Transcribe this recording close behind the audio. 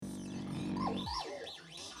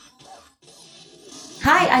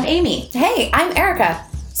I'm Amy. Hey, I'm Erica.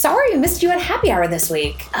 Sorry I missed you at happy hour this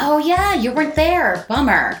week. Oh yeah, you weren't there.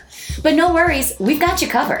 Bummer. But no worries, we've got you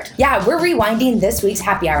covered. Yeah, we're rewinding this week's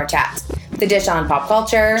happy hour chat. The dish on pop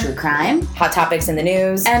culture, True crime, hot topics in the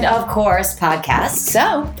news, and of course, podcasts.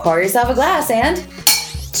 So, pour yourself a glass and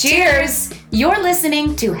cheers! You're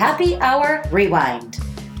listening to Happy Hour Rewind.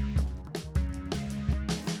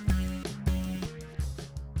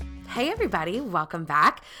 Hey everybody, welcome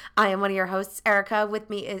back. I am one of your hosts, Erica. With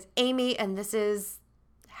me is Amy, and this is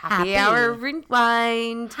Happy Hour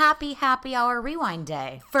Rewind. Happy Hour Rewind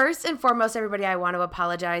Day. First and foremost, everybody, I want to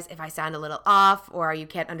apologize if I sound a little off or you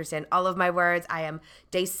can't understand all of my words. I am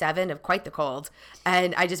day 7 of quite the cold,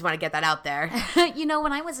 and I just want to get that out there. You know,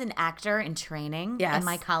 when I was an actor in training in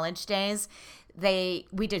my college days,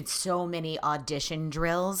 we did so many audition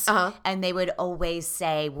drills, and they would always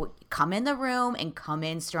say, come in the room and come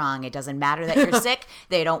in strong. It doesn't matter that you're sick.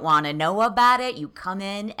 They don't want to know about it. You come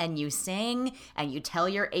in and you sing and you tell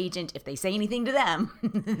your agent if they say anything to them,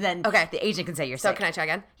 then the agent can say you're sick. So can I try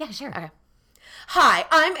again? Yeah, sure. Okay. Hi,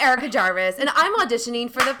 I'm Erica Jarvis, and I'm auditioning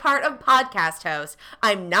for the part of podcast host.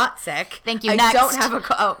 I'm not sick. Thank you. I Next. don't have a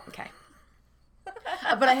oh, okay.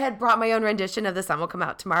 But I had brought my own rendition of The Sun Will Come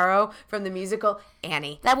Out Tomorrow from the musical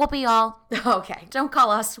Annie. That will be all. Okay. Don't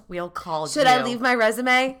call us. We'll call you. Should I leave my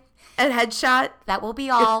resume and headshot? That will be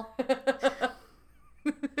all.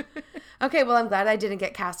 Okay, well, I'm glad I didn't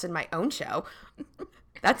get cast in my own show.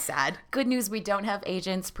 That's sad. Good news, we don't have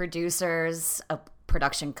agents, producers, a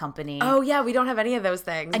production company. Oh, yeah, we don't have any of those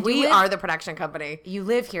things. And we are the production company. You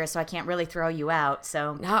live here, so I can't really throw you out.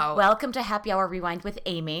 So no. Welcome to Happy Hour Rewind with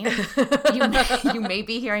Amy. You may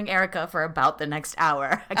be hearing Erica for about the next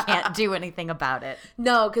hour. I can't do anything about it.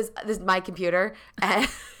 No, because this is my computer, and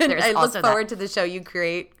I look forward to the show you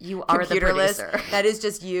create. You are the producer. That is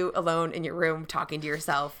just you alone in your room talking to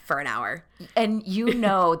yourself for an hour. And you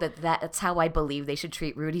know that's how I believe they should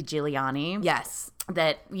treat Rudy Giuliani. Yes.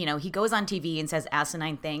 That, you know, he goes on TV and says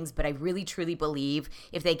asinine things, but I really truly believe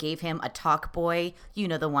if they gave him a talk boy, you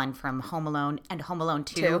know, the one from Home Alone and Home Alone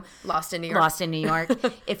 2. Lost in New York.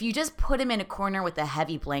 If you just put him in a corner with a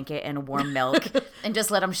heavy blanket and warm milk and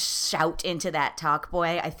just let him shout into that talk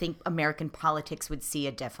boy, I think American politics would see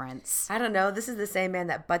a difference. I don't know. This is the same man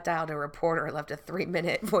that butt dialed a reporter and left a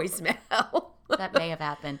 3-minute voicemail. That may have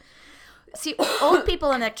happened. See, old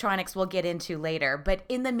people in electronics we'll get into later, but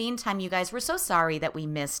in the meantime, you guys, we're so sorry that we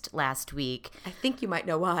missed last week. I think you might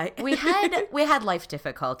know why. we had life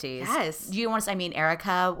difficulties. Yes. You want to? I mean,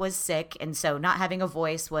 Erica was sick, and so not having a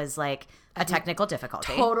voice was like a technical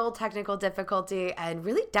difficulty. Total technical difficulty, and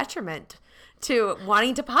really detriment to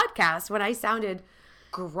wanting to podcast when I sounded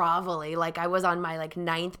grovelly, like I was on my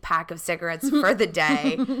 9th pack of cigarettes for the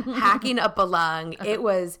day, hacking up a lung. It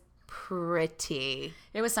was pretty.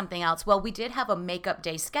 It was something else. Well, we did have a makeup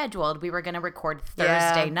day scheduled. We were going to record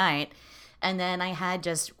Thursday night. And then I had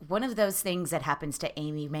just one of those things that happens to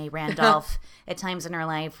Amy Mae Randolph at times in her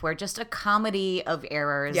life where just a comedy of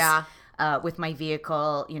errors. Yeah. With my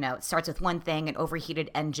vehicle, you know, it starts with one thing, an overheated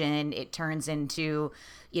engine. It turns into,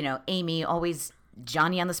 you know, Amy always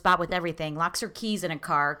Johnny on the spot with everything, locks her keys in a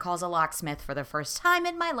car, calls a locksmith for the first time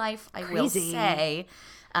in my life, I will say.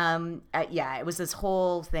 It was this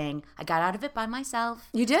whole thing. I got out of it by myself.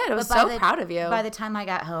 You did. I was so proud of you. By the time I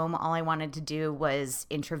got home, all I wanted to do was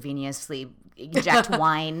intravenously inject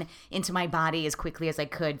wine into my body as quickly as I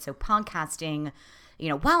could. So podcasting, you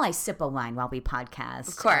know, while I sip a wine while we podcast.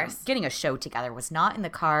 Of course. Getting a show together was not in the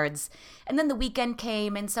cards. And then the weekend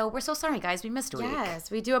came, and so we're so sorry, guys. We missed a week. Yes,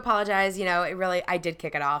 we do apologize. You know, I did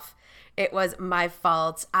kick it off. It was my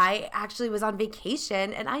fault. I actually was on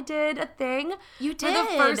vacation, and I did a thing. You did. For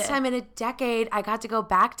the first time in a decade, I got to go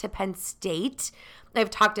back to Penn State. I've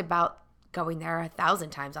talked about going there 1,000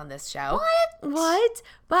 times on this show. What?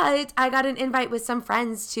 But I got an invite with some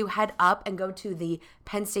friends to head up and go to the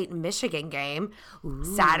Penn State Michigan game. Ooh.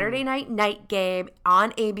 Saturday night game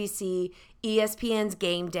on ABC, ESPN's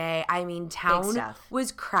Game Day. I mean, town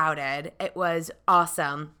was crowded. It was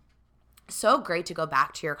awesome. So great to go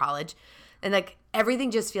back to your college. And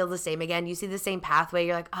everything just feels the same again. You see the same pathway.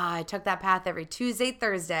 You're like, I took that path every Tuesday,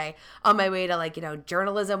 Thursday on my way to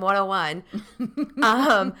journalism 101.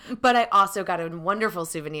 But I also got a wonderful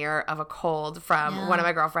souvenir of a cold from one of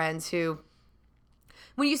my girlfriends who,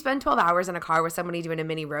 when you spend 12 hours in a car with somebody doing a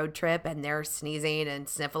mini road trip and they're sneezing and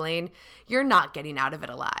sniffling, you're not getting out of it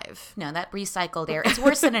alive. No, that recycled air. It's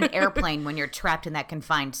worse than an airplane when you're trapped in that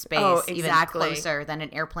confined space. Oh, exactly. Even closer than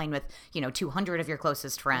an airplane with, 200 of your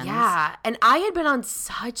closest friends. Yeah. And I had been on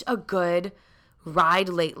such a good ride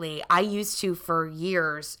lately. I used to, for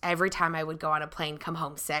years, every time I would go on a plane, come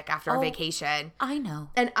home sick after a vacation. I know.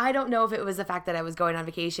 And I don't know if it was the fact that I was going on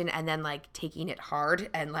vacation and then like taking it hard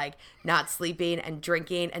and like not sleeping and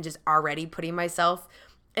drinking and just already putting myself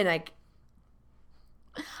in like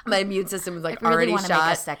my immune system was like I really already want to shot.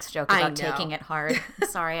 make a sex joke about taking it hard.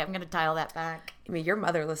 Sorry, I'm going to dial that back. I mean, your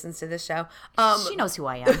mother listens to this show. She knows who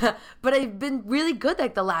I am. But I've been really good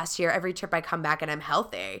like the last year. Every trip I come back and I'm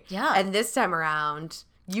healthy. Yeah. And this time around,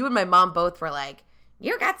 you and my mom both were like,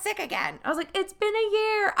 you got sick again. I was like, it's been a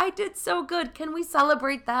year. I did so good. Can we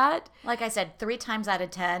celebrate that? Like I said, 3 times out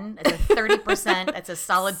of 10, it's a 30%. It's a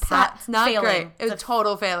solid pat. It's not failing. great. It was a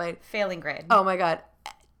total failing. Failing grade. Oh my God.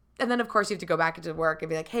 And then, of course, you have to go back into work and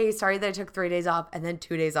be like, hey, sorry that I took 3 days off and then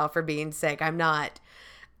 2 days off for being sick. I'm not.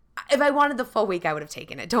 If I wanted the full week, I would have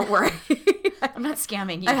taken it. Don't worry. I'm not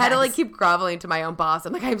scamming you. I had to like keep groveling to my own boss.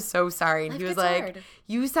 I'm like, I'm so sorry. And Life he was gets like, hard.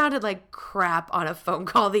 you sounded like crap on a phone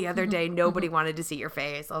call the other day. Nobody wanted to see your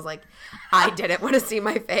face. I was like, I didn't want to see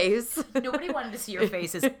my face. Nobody wanted to see your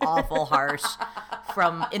face is awful harsh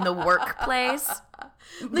from in the workplace.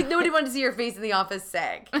 Like nobody wanted to see your face in the office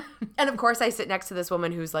sick. And of course I sit next to this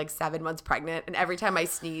woman who's like 7 months pregnant. And every time I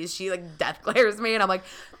sneeze, she like death glares me. And I'm like,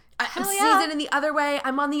 I'm sneezing in the other way.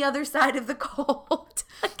 I'm on the other side of the cold.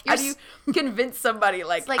 How do you convince somebody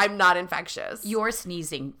like I'm not infectious? You're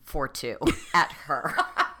sneezing for 2 at her.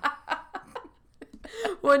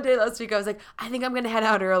 One day last week, I was like, I think I'm going to head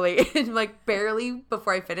out early. And like barely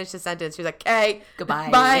before I finished the sentence, she was like, okay,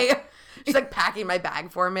 goodbye. Bye. She's like packing my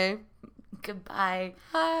bag for me. Goodbye.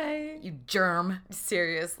 Hi. You germ.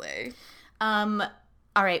 Seriously.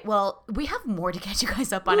 All right. Well, we have more to catch you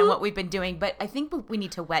guys up on and what we've been doing, but I think we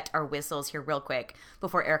need to wet our whistles here real quick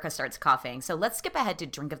before Erica starts coughing. So let's skip ahead to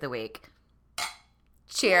drink of the week.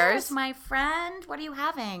 Cheers. My friend. What are you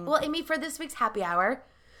having? Well, Amy, for this week's happy hour,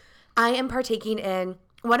 I am partaking in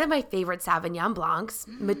one of my favorite Sauvignon Blancs,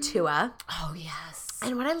 Matua. Oh, yes.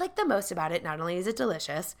 And what I like the most about it, not only is it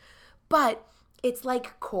delicious, but it's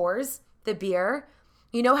like Coors, the beer.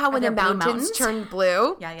 You know how when the mountains turn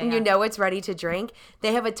blue and you know it's ready to drink?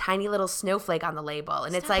 They have a tiny little snowflake on the label.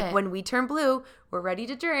 And it's like, when we turn blue, we're ready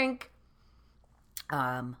to drink.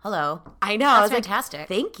 Hello. I know. That's fantastic. Like,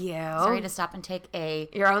 thank you. Sorry to stop and take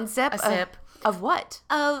your own sip? A sip. Of what?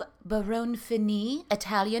 Of Baron Fini,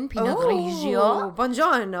 Italian Pinot Grigio.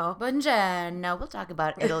 Buongiorno. Buongiorno. We'll talk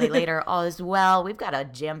about Italy later as well. We've got a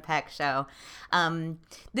jam-packed show.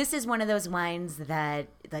 This is one of those wines that,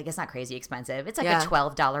 like, it's not crazy expensive. It's like a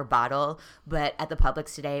 $12 bottle, but at the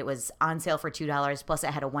Publix today, it was on sale for $2, plus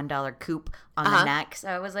it had a $1 coupe on the neck. So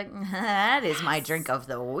I was like, that is my drink of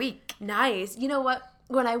the week. Nice. You know what?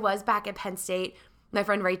 When I was back at Penn State, my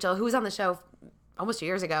friend Rachel, who was on the show almost 2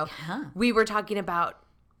 years ago, we were talking about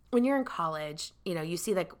when you're in college, you know, you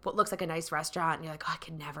see like what looks like a nice restaurant and you're like, oh, I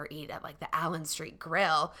could never eat at like the Allen Street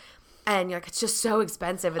Grill. And you're like, it's just so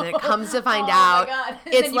expensive. And then it comes to find out,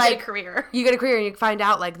 it's like get a career. You get a career and you find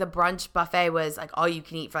out like the brunch buffet was like all you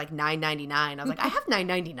can eat for like $9.99. I was like, I have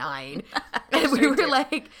 $9.99. And we were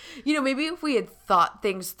like, you know, maybe if we had thought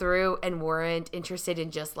things through and weren't interested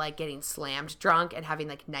in just like getting slammed drunk and having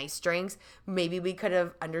like nice drinks, maybe we could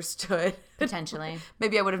have understood. Potentially.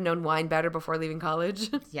 Maybe I would have known wine better before leaving college.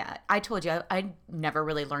 Yeah. I told you, I never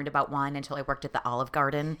really learned about wine until I worked at the Olive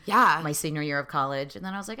Garden. Yeah. My senior year of college. And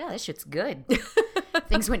then I was like, oh, this shit's good.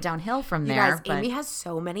 Things went downhill from there. You guys, Amy has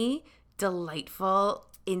so many delightful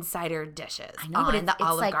insider dishes. I know, but it's the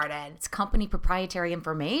Olive like, Garden. It's company proprietary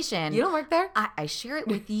information. You don't work there? I share it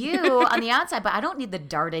with you on the outside, but I don't need the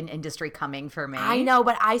Darden industry coming for me. I know,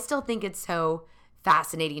 but I still think it's so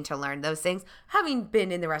fascinating to learn those things. Having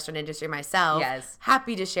been in the restaurant industry myself,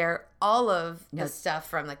 happy to share all of the stuff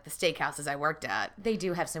from like the steakhouses I worked at. They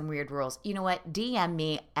do have some weird rules. You know what? DM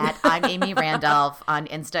me at I'm Amy Randolph on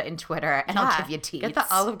Insta and Twitter, and I'll give you teats. Get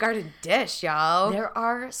the Olive Garden dish, y'all. There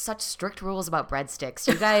are such strict rules about breadsticks.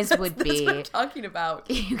 You guys would be. That's what I'm talking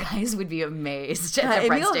about. You guys would be amazed at the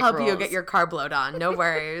breadstick Amy will help rules. you get your carb load on. No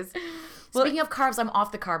worries. Speaking of carbs, I'm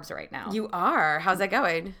off the carbs right now. You are. How's that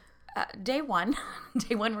going? Day one,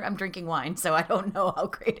 I'm drinking wine, so I don't know how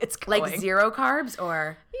great it's going. Like 0 carbs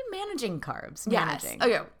or? You're managing carbs. Yes.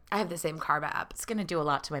 Okay. I have the same carb app. It's going to do a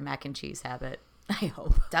lot to my mac and cheese habit. I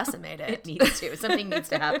hope. Decimate it. It needs to. Something needs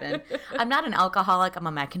to happen. I'm not an alcoholic. I'm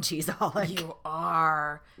a mac and cheese-aholic. You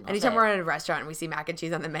are. Anytime we're in a restaurant and we see mac and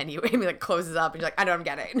cheese on the menu, Amy like closes up and you're like, I know what I'm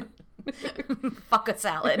getting. Fuck a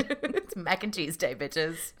salad. It's mac and cheese day,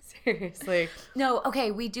 bitches. Seriously. No, okay.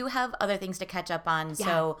 We do have other things to catch up on. Yeah.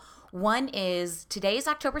 So one is today is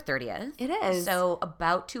October 30th. It is. So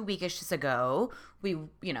about 2 weeks ago, we,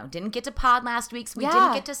 didn't get to pod last week, so we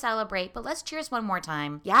didn't get to celebrate. But let's cheers one more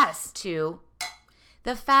time. Yes. To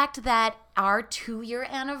The fact that our 2-year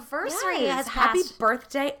anniversary has passed. Happy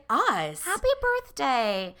birthday, us. Happy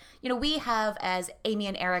birthday. We have, as Amy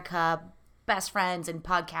and Erica, best friends and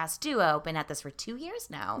podcast duo, been at this for 2 years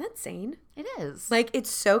now. That's insane. It is. It's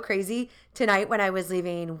so crazy. Tonight when I was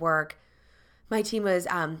leaving work, my team was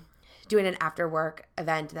doing an after work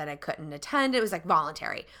event that I couldn't attend. It was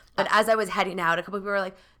voluntary. But as I was heading out, a couple people were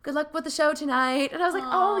like, good luck with the show tonight. And I was like,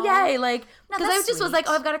 oh, yay. Because I just was like,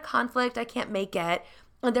 oh, I've got a conflict. I can't make it.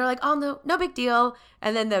 And they're like, oh, no big deal.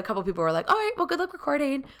 And then the couple people were like, all right, well, good luck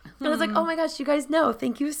recording. And I was like, oh my gosh, you guys know.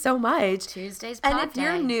 Thank you so much. Tuesday's pod And if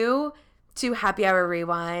you're new to Happy Hour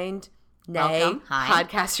Rewind, welcome. Hi.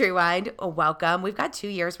 Podcast Rewind, welcome. We've got 2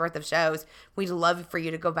 years worth of shows. We'd love for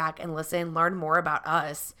you to go back and listen, learn more about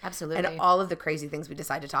us. Absolutely. And all of the crazy things we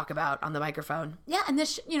decide to talk about on the microphone. Yeah, and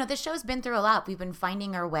this show's been through a lot. We've been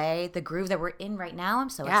finding our way. The groove that we're in right now,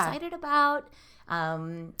 I'm so excited about.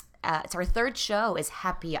 It's our third show is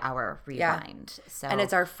Happy Hour Rewind. Yeah. So. And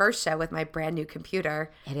it's our first show with my brand new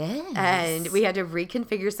computer. It is. And we had to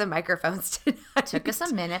reconfigure some microphones tonight. Took us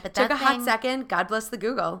a minute, but took a hot second. God bless the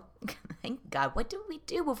Google. Thank God. What did we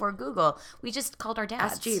do before Google? We just called our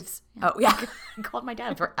dads. Ask Jeeves. Yeah. Oh, yeah. I called my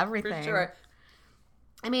dad for everything. For sure.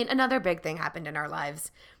 I mean, another big thing happened in our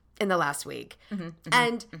lives in the last week.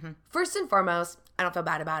 And first and foremost, I don't feel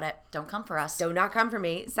bad about it. Don't come for us. Do not come for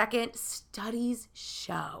me. Second, studies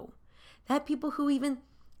show that people who even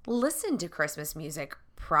listen to Christmas music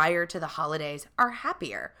prior to the holidays are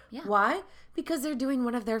happier. Yeah. Why? Because they're doing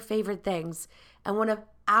one of their favorite things. And one of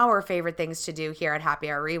our favorite things to do here at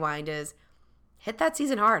Happy Hour Rewind is hit that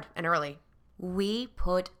season hard and early. We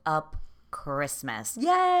put up Christmas.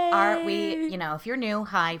 Yay! If you're new,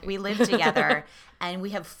 hi, we live together and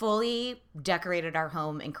we have fully decorated our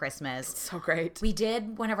home in Christmas. So great. We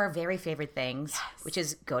did one of our very favorite things, which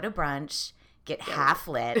is go to brunch, get half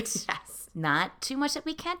lit. Yes. Not too much that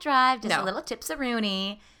we can't drive, just a little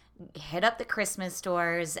tips-a-rooney. Hit up the Christmas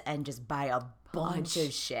stores and just buy a bunch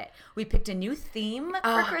of shit. We picked a new theme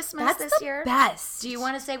for Christmas this year. Best. Do you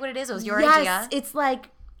want to say what it is? It was your idea. idea. It's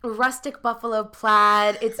rustic buffalo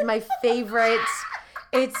plaid. It's my favorite.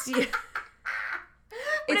 It's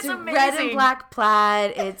red and black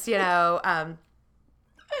plaid. It's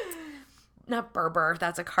not Berber.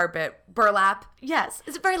 That's a carpet. Burlap. Yes.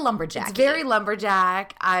 It's very lumberjack. It's very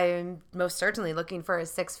lumberjack. I'm most certainly looking for a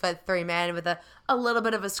 6'3" man with a little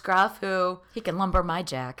bit of a scruff who... He can lumber my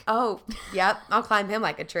jack. Oh, yep. I'll climb him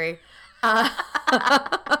like a tree. My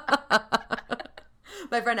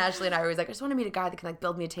friend Ashley and I were always like, I just want to meet a guy that can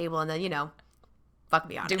build me a table and then, fuck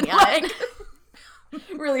me on it. Do me on it.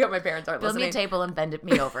 Really hope my parents aren't listening. Build me a table and bend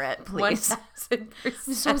me over it, please. 1,000%.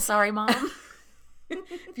 I'm so sorry, Mom.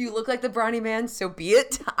 If you look like the brawny man, so be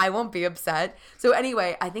it. I won't be upset. So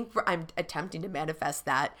anyway, I think I'm attempting to manifest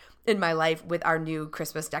that in my life with our new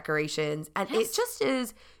Christmas decorations. And it just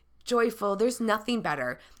is joyful. There's nothing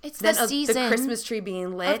better than the Christmas tree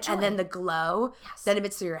being lit and then the glow that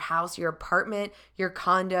emits through your house, your apartment, your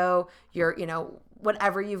condo, your,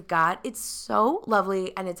 whatever you've got. It's so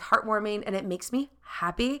lovely and it's heartwarming and it makes me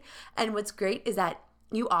happy. And what's great is that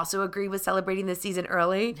you also agree with celebrating this season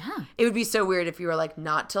early. Yeah. It would be so weird if you were like,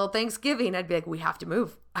 not till Thanksgiving. I'd be like, we have to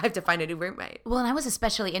move. I have to find a new roommate. Well, and I was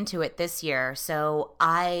especially into it this year. So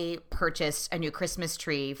I purchased a new Christmas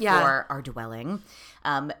tree for our dwelling.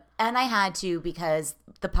 And I had to because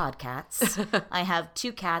the podcats. I have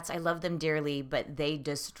 2 cats. I love them dearly, but they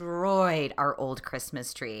destroyed our old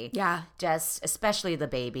Christmas tree. Yeah. Just, especially the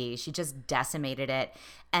baby. She just decimated it.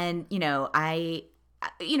 And,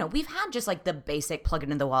 we've had just the basic plug it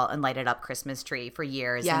in the wall and light it up Christmas tree for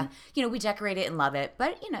years. Yeah. And, we decorate it and love it,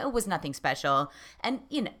 but, it was nothing special. And,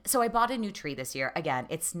 so I bought a new tree this year. Again,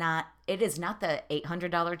 it is not the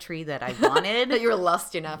 $800 tree that I wanted. That you were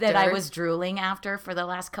lusting after. That I was drooling after for the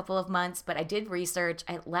last couple of months. But I did research.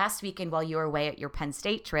 Last weekend while you were away at your Penn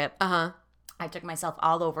State trip, I took myself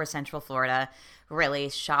all over Central Florida, really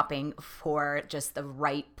shopping for just the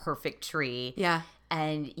right, perfect tree. Yeah.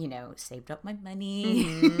 And, saved up my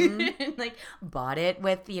money, bought it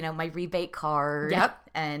with, my rebate card. Yep.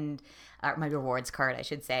 And my rewards card, I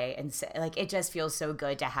should say. And so, it just feels so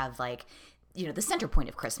good to have the center point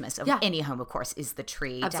of Christmas of any home, of course, is the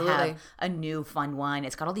tree. Absolutely. To have a new fun one.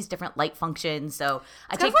 It's got all these different light functions. So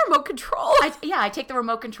I take remote control. I take the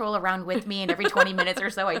remote control around with me, and every 20 minutes or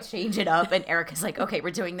so I change it up. And Erica's like, okay,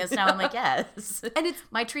 we're doing this now. I'm like, yes. And it's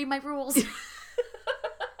my tree, my rules.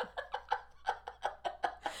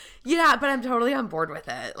 Yeah, but I'm totally on board with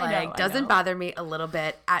it. Doesn't bother me a little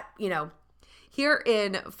bit. Here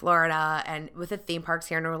in Florida and with the theme parks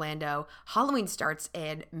here in Orlando, Halloween starts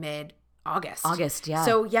in August, yeah.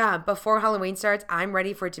 So yeah, before Halloween starts, I'm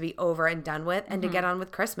ready for it to be over and done with and to get on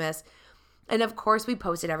with Christmas. And of course, we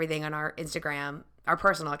posted everything on our Instagram, our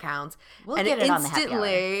personal accounts. We'll and get it on the happy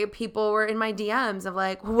instantly, people were in my DMs of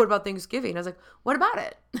like, well, what about Thanksgiving? I was like, what about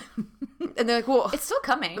it? And they're like, well, it's still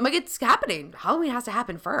coming. I'm like, it's happening. Halloween has to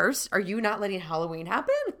happen first. Are you not letting Halloween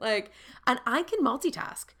happen? Like, and I can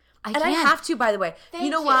multitask. I have to, by the way. Thank you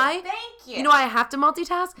know why? Thank you. You know why I have to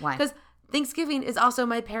multitask? Why? Because Thanksgiving is also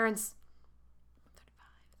my parents'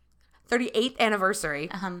 38th anniversary.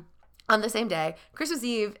 On the same day. Christmas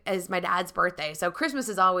Eve is my dad's birthday. So Christmas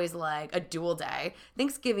is always like a dual day.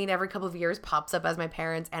 Thanksgiving every couple of years pops up as my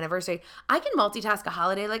parents' anniversary. I can multitask a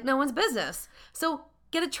holiday like no one's business. So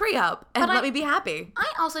get a tree up and let me be happy.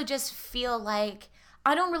 I also just feel like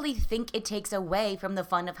I don't really think it takes away from the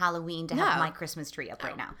fun of Halloween to have my Christmas tree up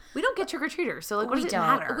right now. We don't get trick-or-treaters, so like what does it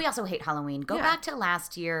matter? We also hate Halloween. Go back to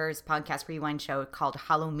last year's podcast rewind show called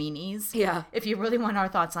Halloweenies. Yeah. If you really want our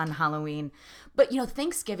thoughts on Halloween. But,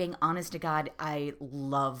 Thanksgiving, honest to God, I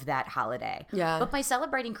love that holiday. Yeah. But by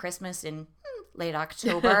celebrating Christmas in late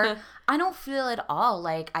October, I don't feel at all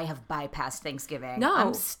like I have bypassed Thanksgiving. No.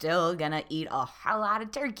 I'm still going to eat a whole lot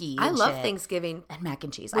of turkey. I love Thanksgiving. And mac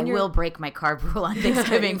and cheese. I will break my carb rule on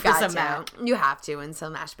Thanksgiving for some mac. You have to, and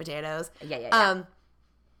some mashed potatoes. Yeah.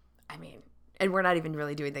 I mean, and we're not even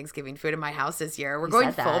really doing Thanksgiving food in my house this year. We're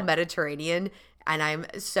going full Mediterranean, and I'm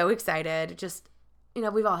so excited. Just,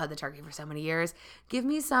 we've all had the turkey for so many years. Give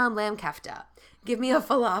me some lamb kefta. Give me a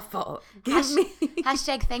falafel.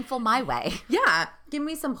 Hashtag thankful my way. Yeah. Give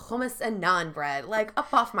me some hummus and naan bread. Like,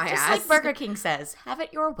 up off my ass. Just like Burger King says, have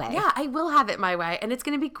it your way. Yeah, I will have it my way. And it's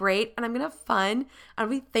going to be great. And I'm going to have fun. I'll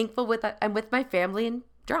be thankful I'm with my family and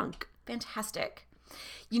drunk. Fantastic.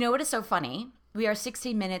 You know what is so funny? We are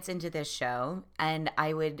 16 minutes into this show. And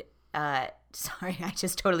I would, sorry, I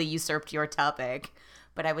just totally usurped your topic.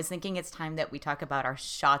 But I was thinking it's time that we talk about our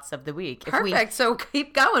shots of the week. Perfect. So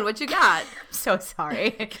keep going. What you got? So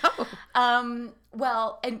sorry. Go.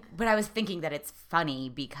 But I was thinking that it's funny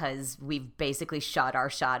because we've basically shot our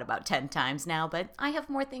shot about 10 times now, but I have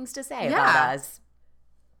more things to say about us.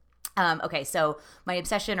 Okay, so my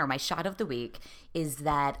obsession or my shot of the week is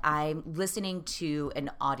that I'm listening to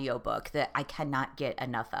an audiobook that I cannot get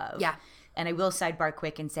enough of. Yeah. And I will sidebar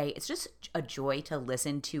quick and say it's just a joy to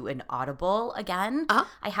listen to an Audible again.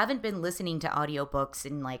 I haven't been listening to audiobooks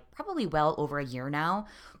in probably well over a year now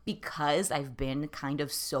because I've been kind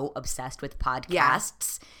of so obsessed with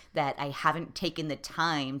podcasts that I haven't taken the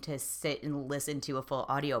time to sit and listen to a full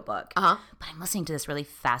audiobook. But I'm listening to this really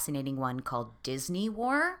fascinating one called Disney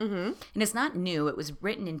War. And it's not new. It was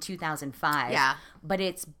written in 2005. Yeah. But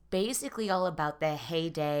it's basically all about the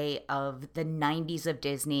heyday of the 90s of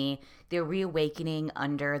Disney, their reawakening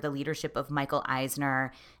under the leadership of Michael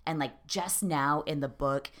Eisner. And just now in the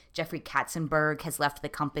book, Jeffrey Katzenberg has left the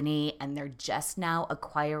company and they're just now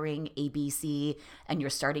acquiring ABC. And you're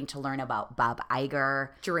starting to learn about Bob Iger.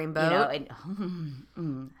 Dreamboat.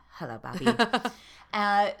 Hello, Bobby.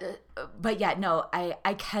 But yeah, no,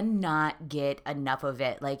 I cannot get enough of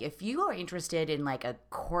it. If you are interested in a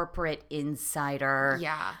corporate insider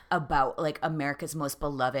about America's most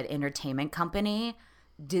beloved entertainment company,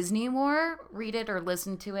 Disney War, read it or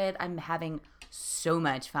listen to it. I'm having so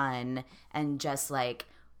much fun and just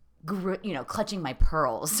clutching my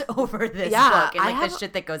pearls over this book and the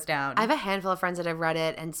shit that goes down. I have a handful of friends that have read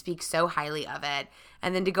it and speak so highly of it.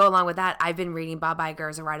 And then to go along with that, I've been reading Bob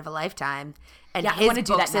Iger's A Ride of a Lifetime. And his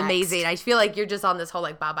book's amazing. I feel like you're just on this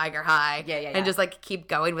whole Bob Iger high. Yeah. And just keep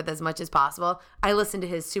going with as much as possible. I listened to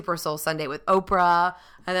his Super Soul Sunday with Oprah.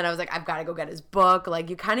 And then I was like, I've got to go get his book.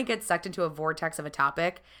 You kind of get sucked into a vortex of a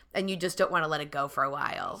topic and you just don't want to let it go for a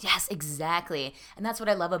while. Yes, exactly. And that's what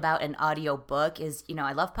I love about an audio book is,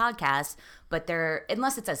 I love podcasts, but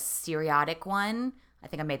unless it's a seriatic one, I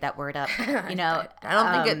think I made that word up. I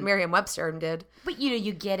don't think Merriam-Webster did. But,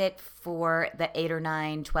 you get it for the 8 or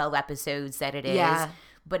 9, 12 episodes that it is. Yeah.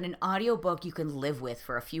 But an audiobook you can live with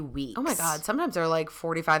for a few weeks. Oh, my God. Sometimes they're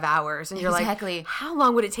 45 hours. And you're exactly. How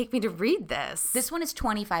long would it take me to read this? This one is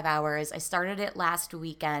 25 hours. I started it last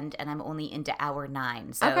weekend, and I'm only into hour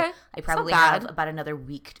 9. So I probably have about another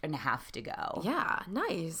week and a half to go. Yeah,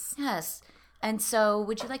 nice. Yes. And so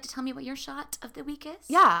would you like to tell me what your shot of the week is?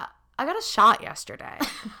 Yeah. I got a shot yesterday,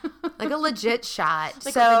 a legit shot.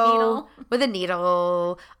 With a needle? With a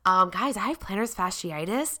needle. Guys, I have plantar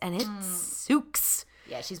fasciitis, and it sucks.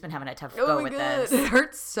 Yeah, she's been having a tough go with this. It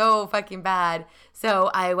hurts so fucking bad. So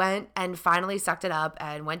I went and finally sucked it up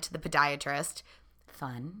and went to the podiatrist.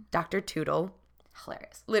 Fun. Dr. Tootle.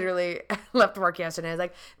 Hilarious. Literally left work yesterday. I was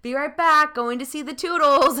like, be right back, going to see the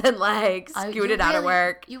Toodles, and scooted out of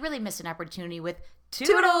work. You really missed an opportunity with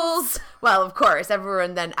Toodles. Well, of course,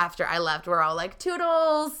 everyone then after I left, we're all like,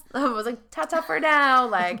 Toodles. I was like, ta-ta for now.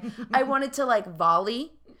 Like, I wanted to like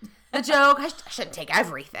volley the joke. I shouldn't take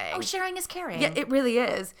everything. Oh, sharing is caring. Yeah, it really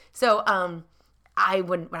is. So,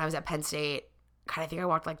 when I was at Penn State, God, I think I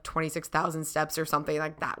walked like 26,000 steps or something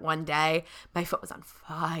like that one day. My foot was on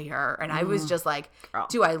fire. And I was just like,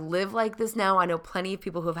 do I live like this now? I know plenty of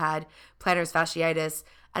people who have had plantar fasciitis.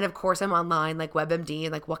 And of course, I'm online like WebMD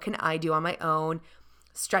and like, what can I do on my own?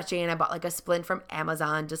 Stretching. I bought like a splint from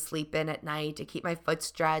Amazon to sleep in at night to keep my foot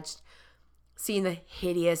stretched. Seeing the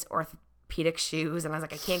hideous orthopedic shoes. And I was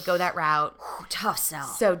like, I can't go that route. Tough sell.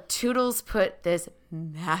 So Toodles put this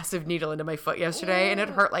massive needle into my foot yesterday, and it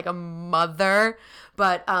hurt like a mother.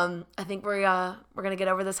 But I think we're gonna get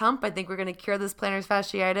over this hump. I think we're gonna cure this plantar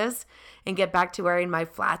fasciitis and get back to wearing my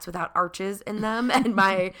flats without arches in them and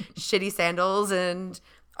my shitty sandals and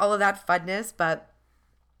all of that funness. But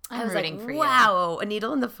I was like, wow, a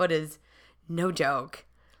needle in the foot is no joke.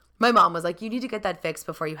 My mom was like, you need to get that fixed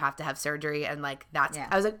before you have to have surgery, and like that's. Yeah.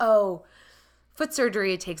 I was like, oh. Foot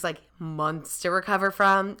surgery, it takes like months to recover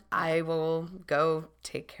from. I will go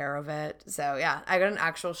take care of it. So yeah, I got an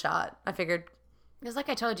actual shot. I figured. Because like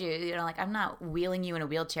I told you, like I'm not wheeling you in a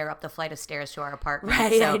wheelchair up the flight of stairs to our apartment.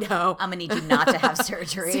 Right, so I know. I'm going to need you not to have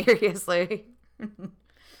surgery. Seriously.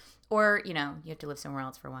 Or, you have to live somewhere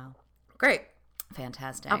else for a while. Great.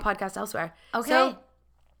 Fantastic. I'll podcast elsewhere. Okay. So,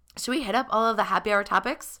 should we hit up all of the happy hour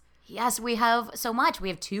topics? Yes, we have so much. We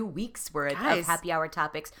have 2 weeks worth of happy hour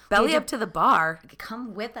topics. Belly up to the bar.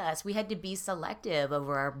 Come with us. We had to be selective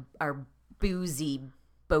over our boozy,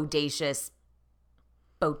 bodacious,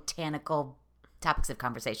 botanical topics of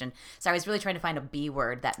conversation. So I was really trying to find a B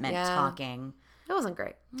word that meant talking. It wasn't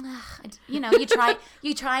great.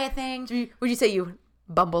 You try a thing. Would you say you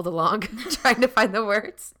bumbled along trying to find the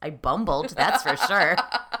words? I bumbled, that's for sure.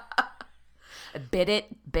 Bit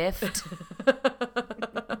it, biffed.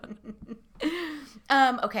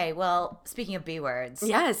 Okay, well, speaking of B words.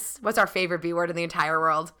 Yes. What's our favorite B word in the entire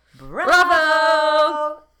world?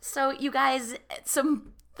 Bravo! So, you guys,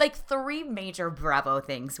 some, 3 major Bravo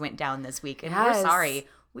things went down this week. And we're sorry.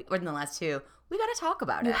 Or in the last 2. We got to talk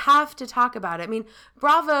about it. You have to talk about it. I mean,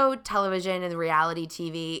 Bravo television and reality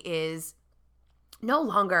TV is no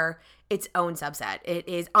longer its own subset. It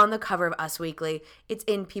is on the cover of Us Weekly. It's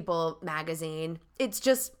in People magazine. It's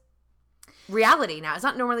just reality now. It's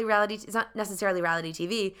not normally reality. It's not necessarily reality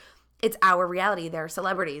TV. It's our reality. They're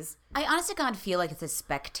celebrities. I honestly God feel like it's a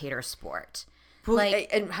spectator sport.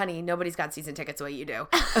 And honey, nobody's got season tickets the way you do.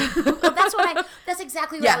 Well, that's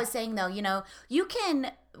exactly what I was saying though. You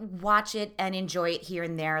can watch it and enjoy it here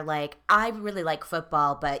and there. Like, I really like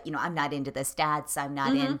football, but I'm not into the stats. I'm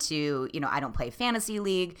not into, I don't play fantasy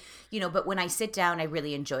league, but when I sit down, I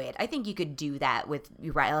really enjoy it. I think you could do that with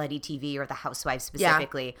reality TV or The Housewives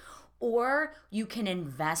specifically. Yeah. Or you can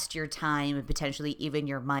invest your time and potentially even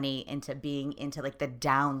your money into being into the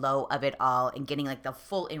down low of it all and getting the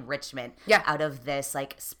full enrichment out of this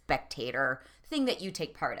spectator thing that you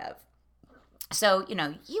take part of. So,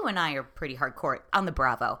 you and I are pretty hardcore on the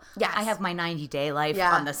Bravo. Yes. I have my 90-day life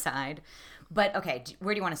on the side. But okay,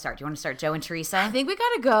 where do you want to start? Do you want to start Joe and Teresa? I think we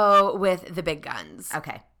got to go with the big guns.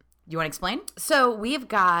 Okay. You want to explain? So we've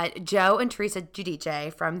got Joe and Teresa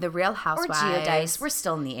Giudice from The Real Housewives. Or Giudice. We're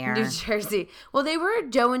still in the air. New Jersey. Well, they were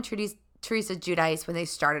Joe and Teresa Giudice when they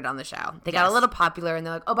started on the show. They got a little popular and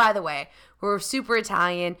they're like, oh, by the way, we're super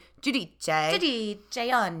Italian. Giudice.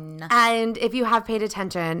 And if you have paid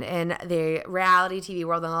attention in the reality TV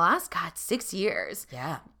world in the last, 6 years,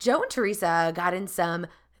 Joe and Teresa got in some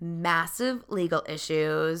massive legal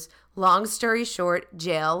issues. Long story short,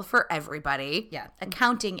 jail for everybody. Yeah.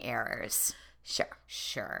 Accounting errors.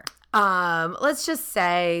 Sure. Let's just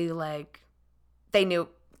say,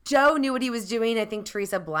 Joe knew what he was doing. I think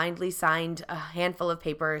Teresa blindly signed a handful of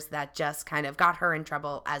papers that just kind of got her in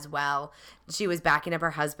trouble as well. She was backing up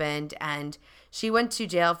her husband, and she went to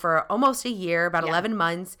jail for almost a year, about 11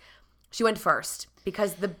 months. She went first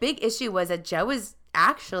because the big issue was that Joe was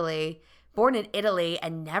actually born in Italy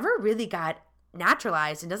and never really got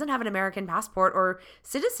naturalized and doesn't have an American passport or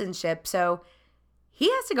citizenship. So he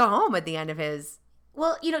has to go home at the end of his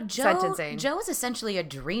sentencing. Joe is essentially a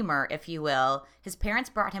dreamer, if you will. His parents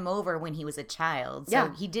brought him over when he was a child.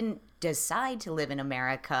 So he didn't decide to live in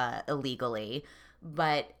America illegally,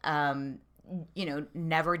 but,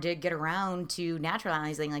 never did get around to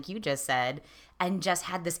naturalizing, like you just said, and just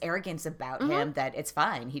had this arrogance about him that it's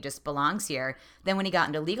fine. He just belongs here. Then when he got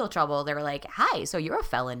into legal trouble, they were like, hi, so you're a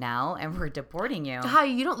felon now, and we're deporting you. Hi,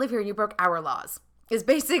 you don't live here and you broke our laws. Is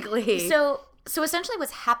basically... So essentially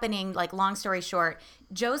what's happening, long story short,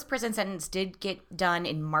 Joe's prison sentence did get done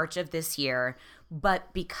in March of this year,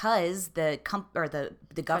 But because the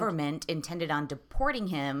government intended on deporting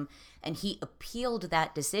him and he appealed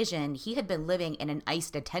that decision, he had been living in an ICE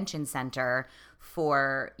detention center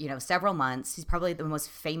for, several months. He's probably the most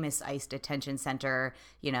famous ICE detention center,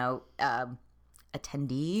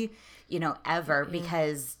 attendee, ever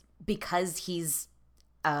because he's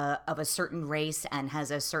of a certain race and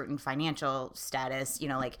has a certain financial status,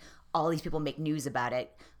 like all these people make news about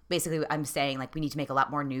it. Basically, I'm saying, like, we need to make a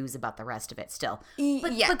lot more news about the rest of it still.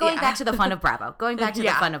 But going back to the fun of Bravo,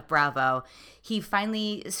 the fun of Bravo, he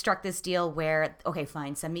finally struck this deal where, okay,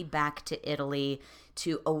 fine, send me back to Italy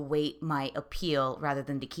to await my appeal rather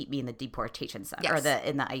than to keep me in the deportation center or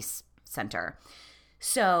in the ICE center.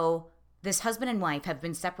 So this husband and wife have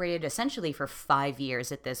been separated essentially for 5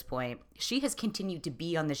 years at this point. She has continued to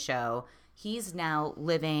be on the show. He's now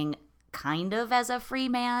living kind of as a free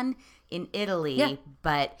man in Italy,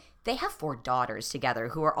 but they have 4 daughters together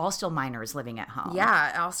who are all still minors living at home.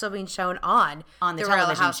 Yeah, also being shown on the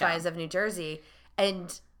Real Housewives of New Jersey.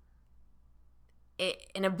 And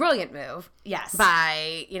in a brilliant move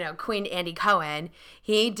by, Queen Andy Cohen,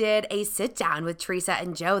 he did a sit-down with Teresa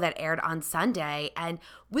and Joe that aired on Sunday. And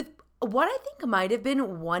with what I think might have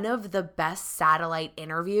been one of the best satellite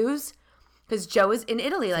interviews, because Joe is in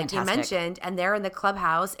Italy, like you mentioned, and they're in the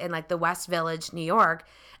clubhouse in, like, the West Village, New York.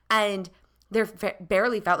 And there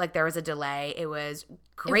barely felt like there was a delay. It was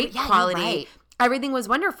great quality. Right. Everything was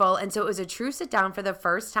wonderful. And so it was a true sit down for the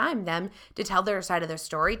first time, them to tell their side of their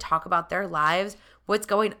story, talk about their lives, what's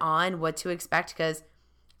going on, what to expect, because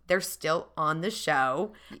they're still on the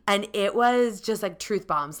show. And it was just like truth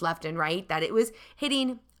bombs left and right, that it was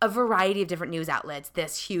hitting a variety of different news outlets,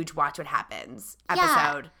 this huge Watch What Happens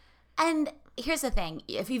episode. Yeah. And here's the thing.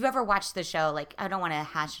 If you've ever watched the show, like, I don't want to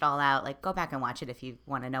hash it all out. Like, go back and watch it if you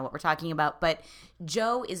want to know what we're talking about. But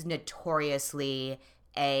Joe is notoriously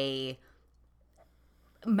a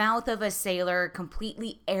mouth of a sailor,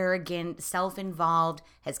 completely arrogant, self-involved,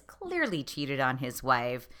 has clearly cheated on his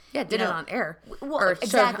wife. Yeah, did it on air. Well,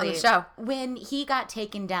 exactly. On the show. When he got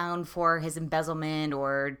taken down for his embezzlement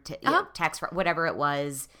or tax fraud, whatever it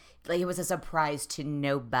was, like, it was a surprise to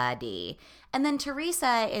nobody. And then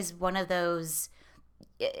Teresa is one of those,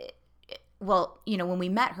 when we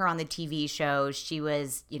met her on the TV show, she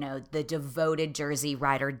was, the devoted Jersey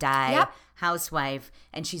ride or die housewife,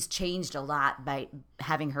 and she's changed a lot by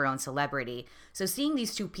having her own celebrity. So seeing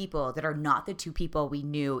these two people that are not the two people we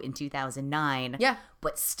knew in 2009,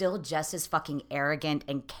 but still just as fucking arrogant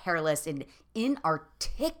and careless and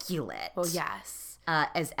inarticulate. Well, yes.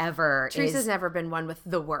 As ever. Teresa's never been one with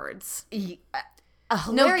the words. A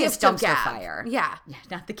hilarious dumpster fire. Yeah.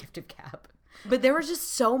 Not the gift of gab. But there were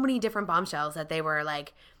just so many different bombshells that they were,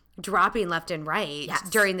 like, dropping left and right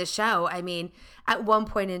during the show. I mean, at one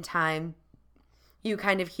point in time, you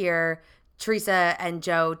kind of hear Teresa and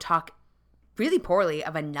Joe talk really poorly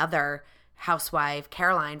of another housewife,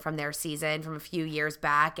 Caroline, from their season from a few years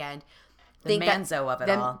back. And the Manzo of it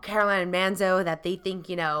all. Caroline and Manzo, that they think,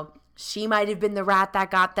 she might have been the rat that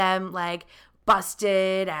got them, like,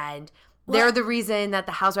 busted, and they're the reason that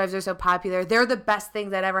the housewives are so popular. They're the best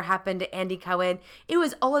thing that ever happened to Andy Cohen. It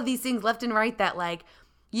was all of these things left and right that, like,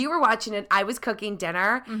 you were watching it, I was cooking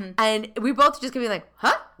dinner, and we both just could be like,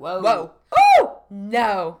 huh? Whoa. Oh,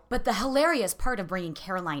 no. But the hilarious part of bringing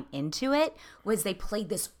Caroline into it was they played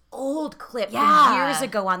this old clip from years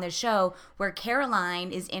ago on the show where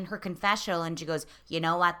Caroline is in her confessional and she goes,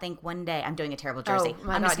 I think one day, I'm doing a terrible Jersey.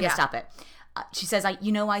 I'm just going to stop it. She says,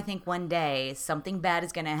 I think one day something bad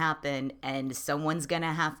is going to happen and someone's going to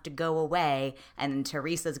have to go away and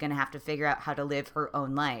Teresa's going to have to figure out how to live her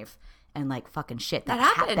own life. And, like, fucking shit, that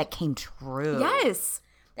happened. That came true. Yes.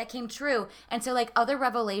 That came true. And so, like, other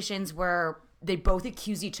revelations were they both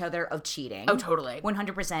accuse each other of cheating. Oh, totally.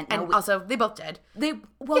 100%. And also, they both did.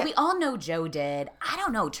 We all know Joe did. I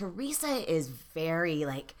don't know. Teresa is very,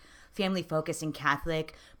 like, family focused and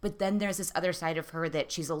Catholic, but then there's this other side of her that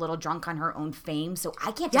she's a little drunk on her own fame, so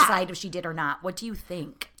I can't decide if she did or not. What do you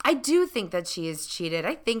think? I do think that she is cheated.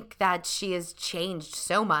 I think that she has changed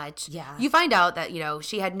so much. Yeah. You find out that,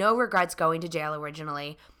 she had no regrets going to jail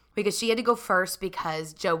originally because she had to go first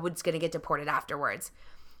because Joe was going to get deported afterwards.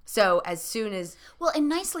 So as soon as... Well, and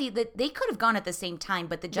nicely, that they could have gone at the same time,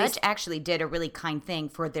 but the judge actually did a really kind thing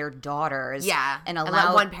for their daughters. Yeah, and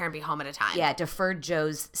let one parent be home at a time. Yeah, deferred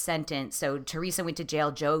Joe's sentence. So Teresa went to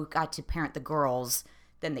jail. Joe got to parent the girls.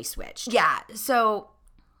 Then they switched. Yeah, so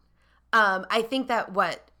I think that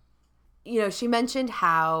she mentioned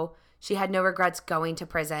how she had no regrets going to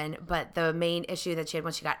prison, but the main issue that she had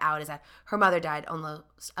when she got out is that her mother died almost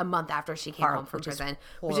a month after she came home from prison,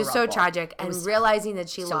 which is so tragic. And realizing that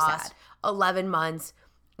she lost 11 months,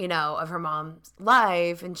 of her mom's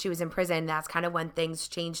life, and she was in prison. That's kind of when things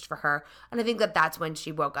changed for her. And I think that that's when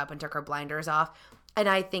she woke up and took her blinders off. And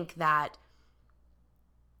I think that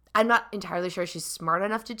I'm not entirely sure she's smart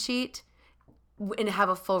enough to cheat and have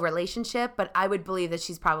a full relationship, but I would believe that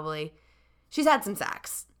she's had some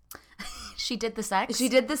sex. She did the sex? She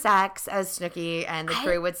did the sex, as Snooki and the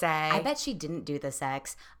crew would say. I bet she didn't do the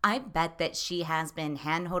sex. I bet that she has been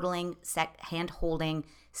hand-holding,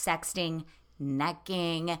 sexting,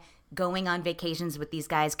 necking, going on vacations with these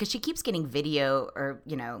guys, because she keeps getting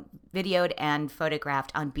videoed and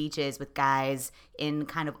photographed on beaches with guys in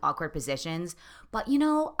kind of awkward positions. But,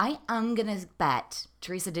 I am going to bet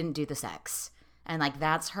Teresa didn't do the sex. And,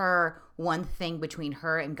 that's her one thing between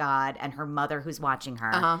her and God and her mother who's watching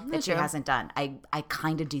her that she hasn't done. I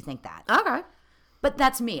kind of do think that. Okay. But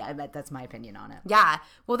that's me. I bet that's my opinion on it. Yeah.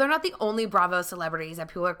 Well, they're not the only Bravo celebrities that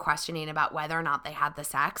people are questioning about whether or not they had the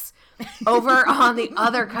sex. Over on the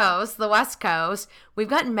other coast, the West Coast, we've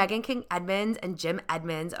got Megan King Edmonds and Jim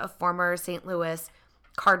Edmonds, a former St. Louis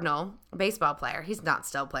Cardinal baseball player. He's not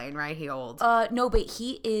still playing, right? He old. No, but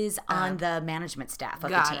he is on the management staff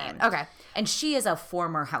of the team. Okay. And she is a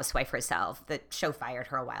former housewife herself. The show fired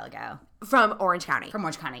her a while ago. From Orange County.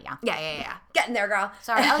 Yeah. Yeah. Getting there, girl.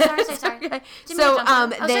 Sorry. Oh, sorry. Okay. So, I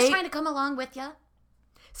was just trying to come along with you.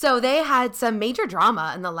 So they had some major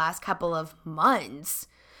drama in the last couple of months.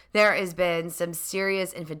 There has been some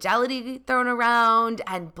serious infidelity thrown around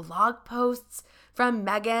and blog posts from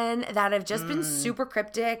Megan that have just been super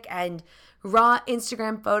cryptic, and raw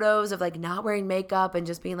Instagram photos of not wearing makeup and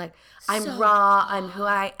just being I'm raw, I'm who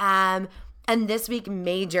I am. And this week,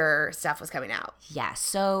 major stuff was coming out. Yeah.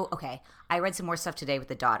 So, okay. I read some more stuff today with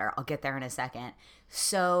the daughter. I'll get there in a second.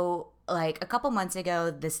 So, a couple months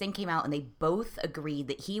ago, this thing came out and they both agreed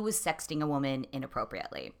that he was sexting a woman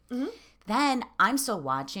inappropriately. Mm-hmm. Then I'm still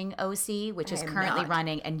watching OC, which is currently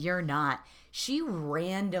running, and you're not. She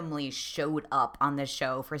randomly showed up on the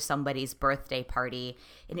show for somebody's birthday party,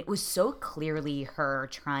 and it was so clearly her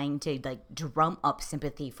trying to drum up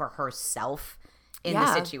sympathy for herself in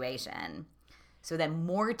the situation. So then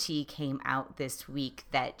more tea came out this week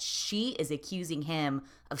that she is accusing him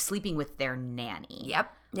of sleeping with their nanny.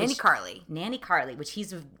 Yep. Nanny Carly, which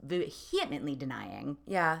he's vehemently denying.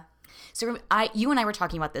 Yeah. So you and I were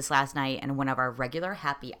talking about this last night in one of our regular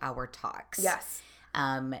happy hour talks. Yes.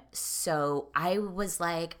 So I was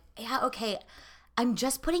like, yeah, okay. I'm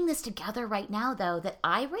just putting this together right now, though, that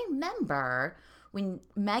I remember when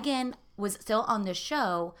Megan was still on the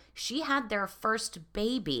show, she had their first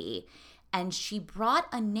baby, and she brought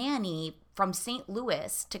a nanny from St.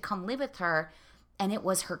 Louis to come live with her, and it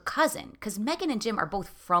was her cousin, because Megan and Jim are both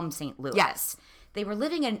from St. Louis. Yes. They were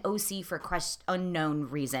living in OC for unknown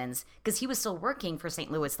reasons, because he was still working for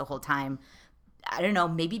St. Louis the whole time. I don't know,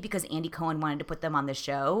 maybe because Andy Cohen wanted to put them on the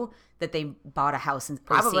show, that they bought a house in OC.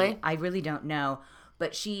 Probably. I really don't know.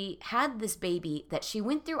 But she had this baby that she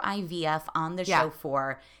went through IVF on the show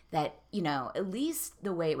for, that, at least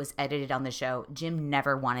the way it was edited on the show, Jim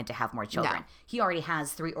never wanted to have more children. No. He already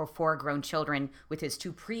has 3 or 4 grown children with his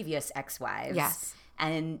 2 previous ex-wives. Yes.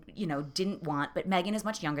 And, didn't want, but Megan is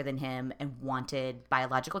much younger than him and wanted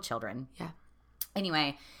biological children. Yeah.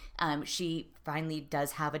 Anyway, she finally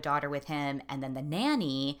does have a daughter with him. And then the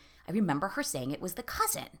nanny, I remember her saying it was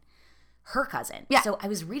her cousin. Yeah. So I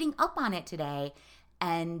was reading up on it today,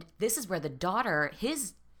 and this is where the daughter,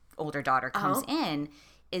 his older daughter, comes in,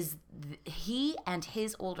 is he and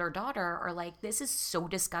his older daughter are like, this is so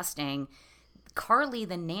disgusting. Carly,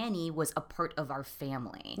 the nanny, was a part of our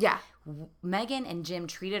family. Yeah. Megan and Jim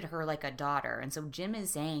treated her like a daughter. And so Jim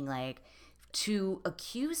is saying, to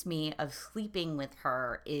accuse me of sleeping with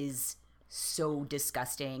her is so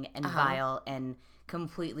disgusting and vile and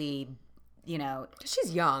completely,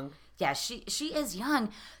 She's young. Yeah, she is young.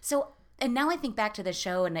 So, and now I think back to the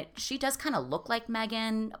show, and she does kind of look like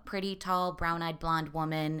Megan, a pretty tall, brown-eyed blonde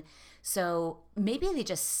woman. So maybe they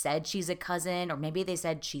just said she's a cousin, or maybe they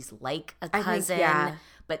said she's like a cousin.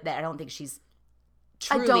 But I don't think she's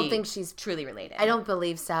truly related. I don't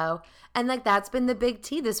believe so. And that's been the big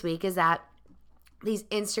tea this week, is that these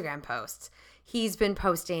Instagram posts. He's been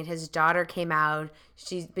posting. His daughter came out.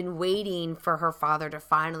 She's been waiting for her father to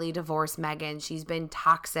finally divorce Megan. She's been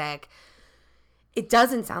toxic. It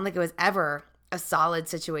doesn't sound like it was ever a solid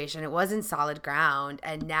situation. It wasn't solid ground.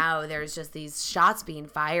 And now there's just these shots being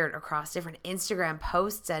fired across different Instagram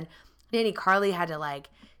posts. And Nanny Carly had to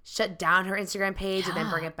shut down her Instagram page and then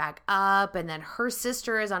bring it back up. And then her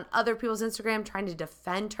sister is on other people's Instagram trying to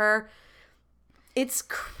defend her. It's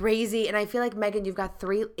crazy. And I feel like, Megan, you've got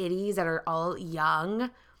 3 iddies that are all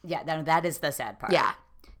young. Yeah, that is the sad part. Yeah.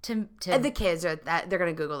 the kids they're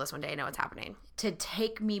going to Google this one day and know what's happening. To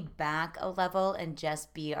take me back a level and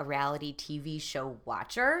just be a reality TV show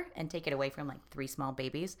watcher and take it away from like Three Small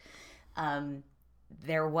Babies.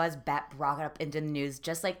 There was brought up into the news,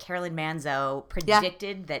 just like Carolyn Manzo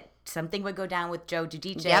predicted that something would go down with Joe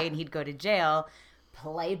Giudice and he'd go to jail.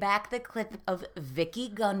 Play back the clip of Vicki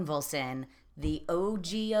Gunvalson, the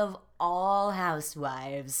OG of all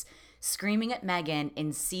housewives, screaming at Megan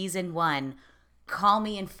in season 1, "Call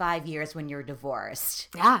me in 5 years when you're divorced."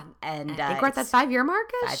 Yeah. And I think we're at that 5-year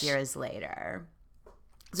mark. 5 years later.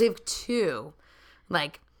 So we have 2,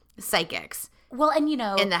 like, psychics. Well, and you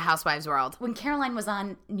know, in the housewives world, when Caroline was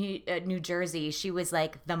on New Jersey, she was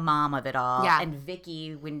like the mom of it all. Yeah. And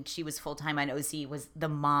Vicki, when she was full time on OC, was the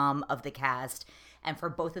mom of the cast. And for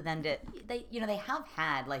both of them they have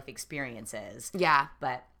had life experiences. Yeah.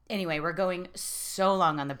 But anyway, we're going so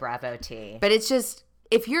long on the Bravo tea. But it's just,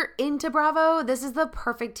 if you're into Bravo, this is the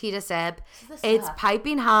perfect tea to sip. It's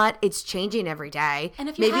piping hot. It's changing every day. And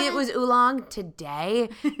if maybe it was oolong today.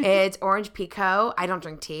 It's orange pekoe. I don't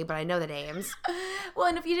drink tea, but I know the names. Well,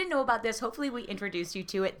 and if you didn't know about this, hopefully we introduced you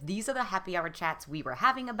to it. These are the happy hour chats we were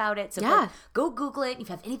having about it. So go Google it. If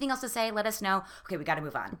you have anything else to say, let us know. Okay, we got to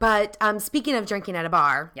move on. But speaking of drinking at a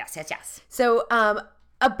bar. Yes. So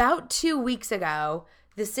about 2 weeks ago,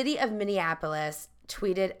 the city of Minneapolis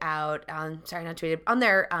tweeted out on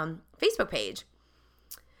their Facebook page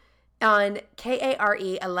on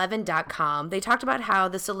KARE11.com. They talked about how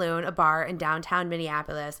the Saloon, a bar in downtown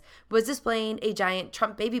Minneapolis, was displaying a giant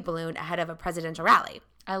Trump baby balloon ahead of a presidential rally.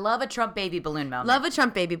 I love a Trump baby balloon moment. Love a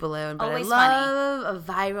Trump baby balloon, but always I love a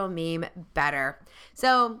viral meme better.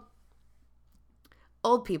 So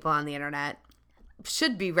old people on the internet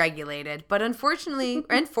should be regulated, but unfortunately,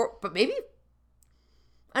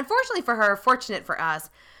 unfortunately for her, fortunate for us,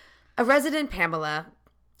 a resident, Pamela,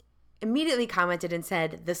 immediately commented and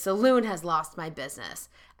said, "The saloon has lost my business,"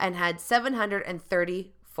 and had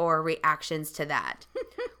 734 reactions to that.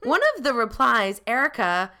 One of the replies,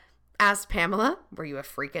 Erica asked Pamela, "Were you a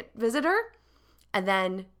frequent visitor?" And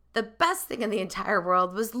then the best thing in the entire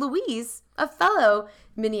world was Louise, a fellow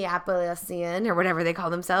Minneapolisian, or whatever they call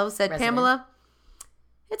themselves, said, resident. "Pamela,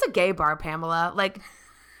 it's a gay bar, Pamela. Like,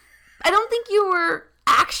 I don't think you were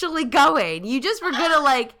actually going. You just were gonna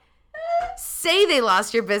like say they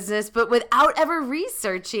lost your business, but without ever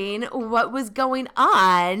researching what was going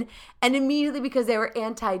on. And immediately, because they were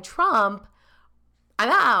anti-Trump, I'm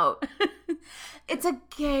out." It's a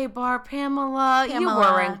gay bar, Pamela. You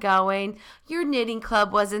weren't going. Your knitting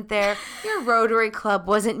club wasn't there. Your Rotary Club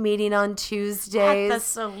wasn't meeting on Tuesdays. At the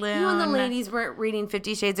saloon. You and the ladies weren't reading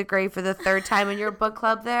 50 Shades of Grey for the 3rd time in your book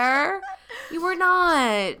club there. You were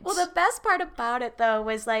not. Well, the best part about it, though,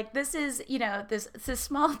 was like, this is, this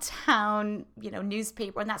small town,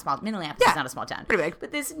 newspaper. Well, not small. Minneapolis is not a small town. Pretty big.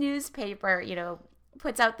 But this newspaper,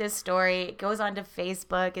 puts out this story. It goes onto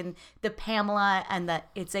Facebook, and the Pamela and the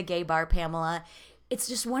 "It's a Gay Bar, Pamela." It's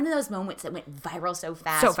just one of those moments that went viral so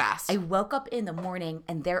fast. So fast. I woke up in the morning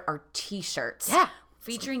and there are T-shirts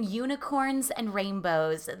featuring unicorns and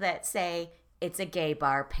rainbows that say, "It's a gay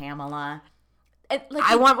bar, Pamela."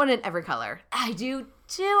 I want one in every color. I do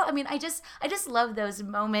too. I mean, I just love those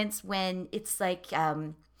moments when it's like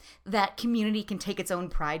that community can take its own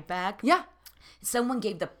pride back. Yeah. Someone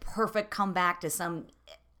gave the perfect comeback to some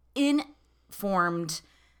informed,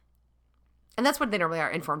 and that's what they normally are,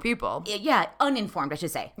 informed people. Yeah, uninformed, I should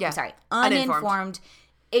say. Yeah. I'm sorry. Uninformed,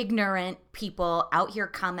 ignorant people out here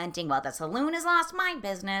commenting, "Well, the saloon has lost my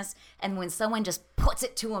business." And when someone just puts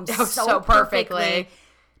it to them so perfectly,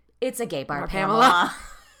 "It's a gay bar, Pamela."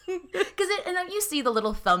 Because you see the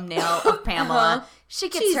little thumbnail of Pamela. She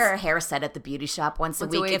gets her hair set at the beauty shop once a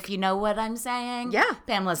week, if you know what I'm saying. Yeah.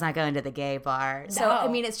 Pamela's not going to the gay bar. No. So, I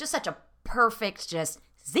mean, it's just such a perfect just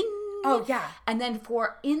zing. Oh, yeah. And then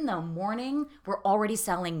in the morning, we're already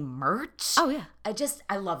selling merch. Oh, yeah.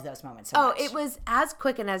 I love those moments so much. Oh, it was as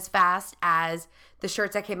quick and as fast as the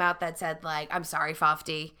shirts that came out that said, like, "I'm sorry,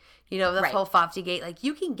 Fofty." The whole Fofty gate. Like,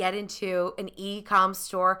 you can get into an e-com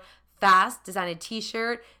store fast, design a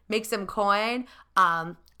t-shirt, make some coin.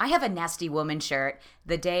 I have a Nasty Woman shirt.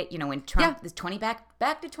 The day, when Trump,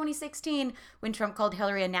 back to 2016, when Trump called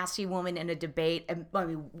Hillary a nasty woman in a debate, and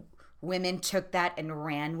women took that and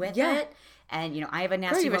ran with it. And, I have a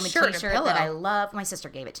Nasty Woman t-shirt that I love. My sister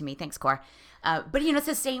gave it to me. Thanks, Cor. But, it's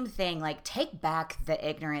the same thing. Like, take back the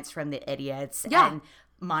ignorance from the idiots and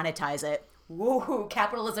monetize it. Woohoo,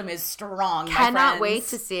 capitalism is strong. Cannot wait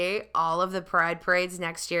to see all of the pride parades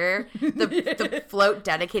next year. The float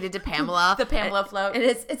dedicated to Pamela. The Pamela float. And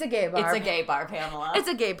it's a gay bar. It's a gay bar, Pamela. It's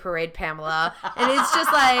a gay parade, Pamela. And it's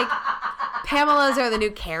just like, Pamelas are the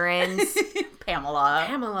new Karens.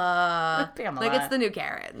 Pamela. Like it's the new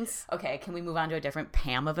Karens. Okay, can we move on to a different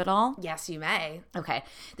Pam of it all? Yes, you may. Okay.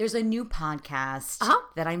 There's a new podcast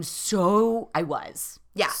that I was so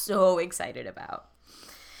excited about.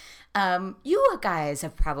 You guys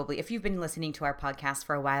have probably, if you've been listening to our podcast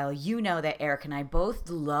for a while, you know that Eric and I both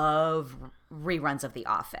love reruns of The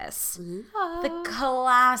Office. The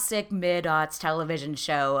classic mid-aughts television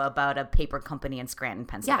show about a paper company in Scranton,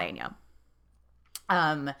 Pennsylvania.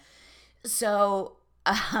 So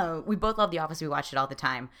we both love The Office. We watch it all the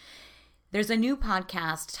time. There's a new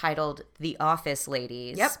podcast titled The Office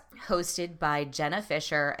Ladies, hosted by Jenna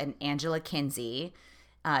Fischer and Angela Kinsey.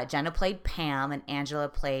 Jenna played Pam and Angela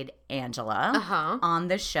played Angela on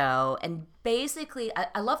the show. And basically,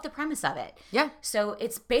 I love the premise of it. Yeah. So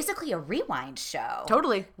it's basically a rewind show.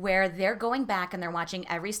 Totally. Where they're going back and they're watching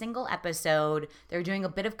every single episode. They're doing a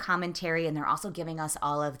bit of commentary and they're also giving us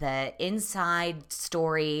all of the inside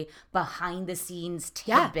story, behind the scenes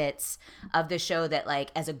tidbits of the show that,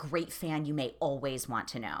 like, as a great fan, you may always want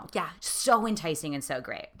to know. Yeah. So enticing and so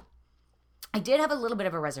great. I did have a little bit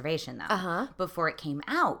of a reservation, though, before it came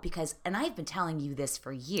out because, and I've been telling you this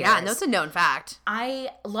for years. Yeah, no, it's a known fact. I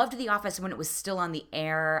loved The Office when it was still on the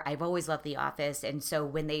air. I've always loved The Office. And so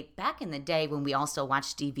back in the day when we all still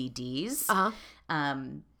watched DVDs,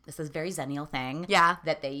 this is a very Zennial thing. Yeah.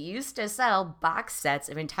 That they used to sell box sets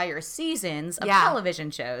of entire seasons of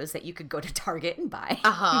television shows that you could go to Target and buy.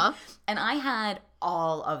 And I had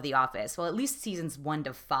all of The Office. Well, at least seasons 1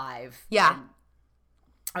 to 5. Yeah. And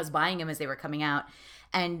I was buying them as they were coming out.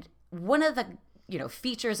 And one of the,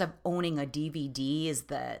 features of owning a DVD is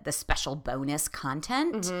the special bonus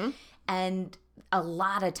content. And a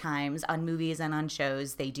lot of times on movies and on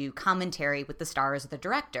shows, they do commentary with the stars or the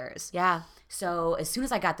directors. Yeah. So as soon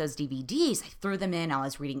as I got those DVDs, I threw them in. I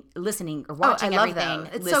was listening or watching everything.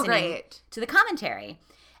 It's so great. To the commentary.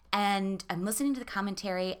 And I'm listening to the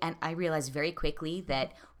commentary and I realized very quickly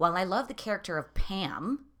that while I love the character of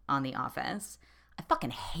Pam on The Office, I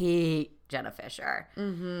fucking hate Jenna Fischer.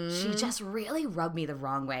 She just really rubbed me the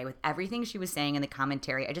wrong way with everything she was saying in the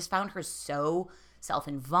commentary. I just found her so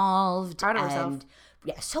self-involved. Proud of herself.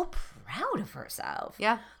 Yeah, so proud of herself.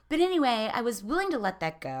 Yeah. But anyway, I was willing to let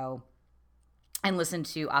that go and listen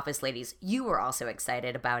to Office Ladies. You were also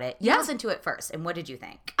excited about it. You listened to it first. And what did you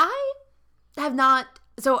think? I have not.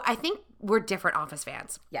 So I think we're different Office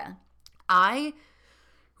fans. Yeah. I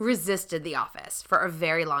resisted The Office for a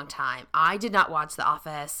very long time. I did not watch The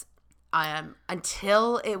Office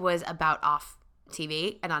until it was about off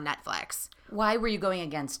TV and on Netflix. Why were you going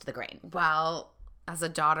against the grain? Well, as a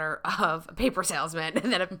daughter of a paper salesman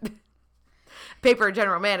and then a paper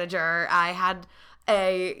general manager, I had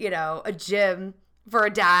a Jim for a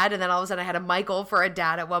dad, and then all of a sudden I had a Michael for a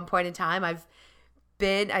dad at one point in time. I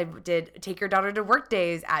did take your daughter to work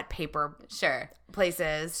days at paper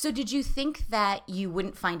places. So did you think that you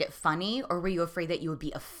wouldn't find it funny, or were you afraid that you would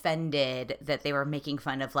be offended that they were making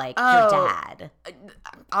fun of, like, your dad?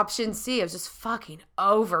 Option C, I was just fucking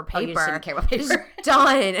over paper. You just didn't care about paper. Just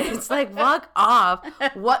done. It's like, fuck off.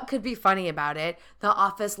 What could be funny about it? The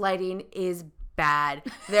office lighting is bad.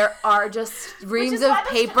 There are just reams of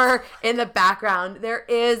paper in the background. There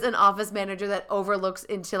is an office manager that overlooks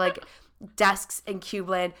into, like, desks and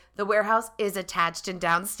Cubeland. The warehouse is attached and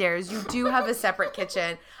downstairs. You do have a separate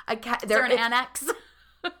kitchen. Is there an annex?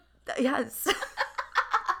 Yes.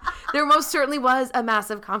 There most certainly was a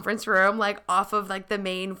massive conference room, like, off of, like, the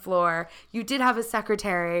main floor. You did have a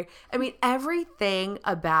secretary. I mean, everything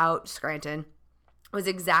about Scranton was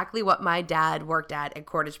exactly what my dad worked at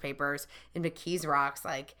Cordage Papers in McKees Rocks,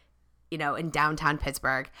 like, in downtown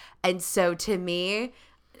Pittsburgh. And so to me,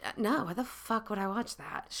 no, why the fuck would I watch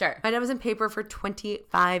that? Sure. My dad was in paper for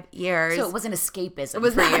 25 years. So it wasn't escapism. It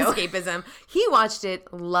was not escapism. He watched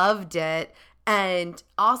it, loved it, and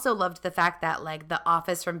also loved the fact that, like, The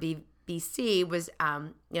Office from BBC was,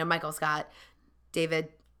 Michael Scott, David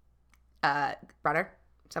Brunner,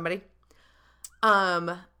 somebody.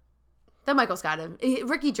 The Michael Scott,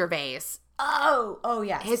 Ricky Gervais. Oh,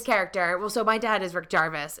 yes. His character. Well, so my dad is Rick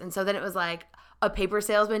Jarvis, and so then it was like, a paper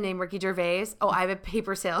salesman named Ricky Gervais. Oh, I have a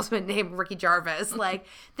paper salesman named Ricky Jarvis. Like,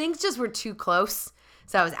 things just were too close.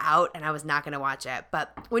 So I was out and I was not going to watch it.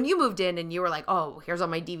 But when you moved in and you were like, oh, here's all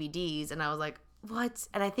my DVDs. And I was like, what?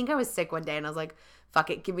 And I think I was sick one day and I was like, fuck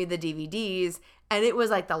it, give me the DVDs. And it was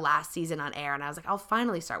like the last season on air. And I was like, I'll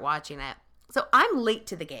finally start watching it. So I'm late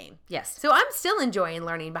to the game. Yes. So I'm still enjoying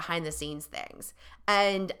learning behind the scenes things.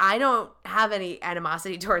 And I don't have any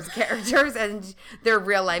animosity towards characters and their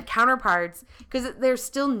real life counterparts because they're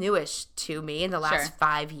still newish to me in the last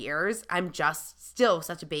 5 years. I'm just still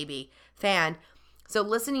such a baby fan. So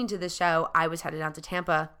listening to the show, I was headed out to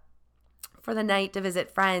Tampa for the night to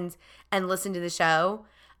visit friends and listen to the show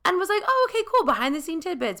and was like, oh, okay, cool, behind the scene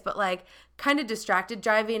tidbits, but like kind of distracted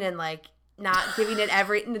driving and like not giving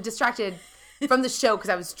it distracted from the show because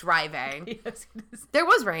I was driving. There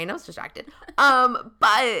was rain. I was distracted.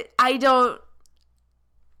 But I don't.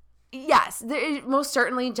 Yes, most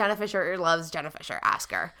certainly Jenna Fischer loves Jenna Fischer.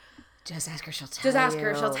 Ask her. Just ask her, she'll tell you. Just ask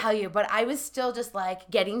her, she'll tell you. But I was still just like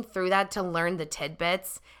getting through that to learn the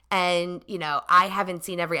tidbits. And, you know, I haven't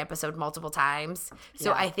seen every episode multiple times.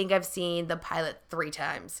 So I think I've seen the pilot 3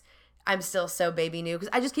 times. I'm still so baby new because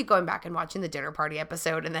I just keep going back and watching the dinner party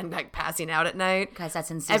episode and then like passing out at night. Guys, that's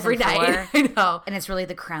in season every 4. night. I know. And it's really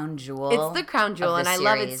the crown jewel. It's the crown jewel. And I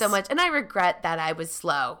love it so much. And I regret that I was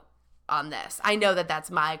slow on this. I know that that's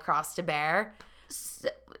my cross to bear.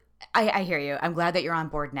 I hear you. I'm glad that you're on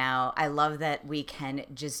board now. I love that we can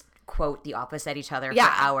just quote The Office at each other for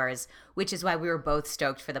hours, which is why we were both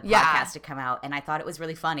stoked for the podcast to come out. And I thought it was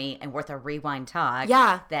really funny and worth a rewind talk.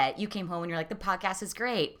 Yeah. That you came home and you're like, the podcast is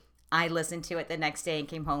great. I listened to it the next day and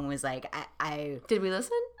came home and was like, Did we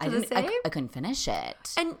listen to the same? I couldn't finish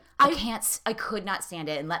it. And I could not stand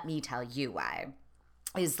it. And let me tell you why.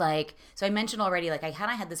 Is like, so I mentioned already, like I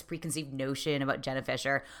kind of had this preconceived notion about Jenna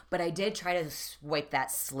Fischer, but I did try to wipe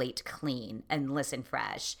that slate clean and listen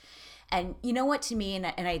fresh. And you know what, to me, and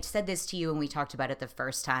I said this to you when we talked about it the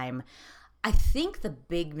first time, I think the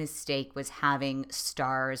big mistake was having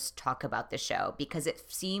stars talk about the show because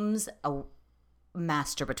it seems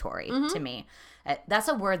masturbatory to me. That's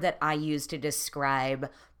a word that I use to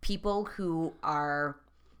describe people who are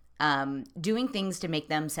doing things to make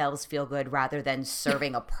themselves feel good rather than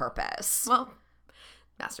serving a purpose. Well,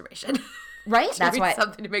 masturbation. Right? That's why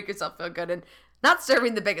something to make yourself feel good and not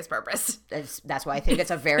serving the biggest purpose. That's why I think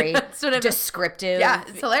it's a very descriptive. Yeah,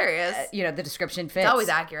 it's hilarious. The description fits. It's always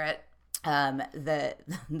accurate. The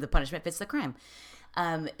punishment fits the crime.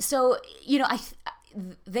 So,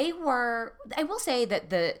 they were, I will say that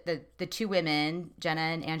the 2 women, Jenna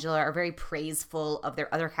and Angela, are very praiseful of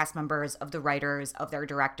their other cast members, of the writers, of their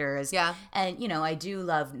directors. Yeah. And, I do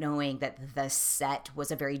love knowing that the set was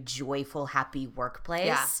a very joyful, happy workplace.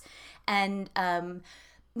 Yeah. And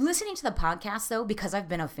listening to the podcast, though, because I've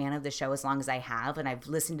been a fan of the show as long as I have, and I've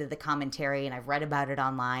listened to the commentary and I've read about it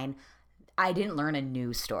online, I didn't learn a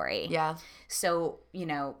new story. Yeah. So,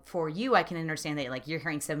 for you, I can understand that, like, you're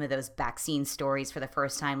hearing some of those backseat stories for the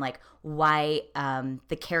first time, like why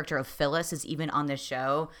the character of Phyllis is even on the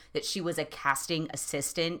show, that she was a casting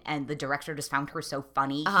assistant and the director just found her so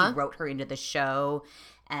funny. He wrote her into the show.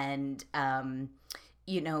 And,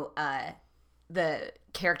 the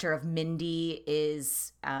character of Mindy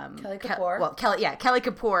is Kelly Kapoor. Kelly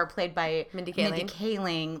Kapoor, played by Mindy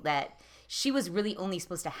Kaling, that she was really only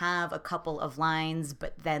supposed to have a couple of lines,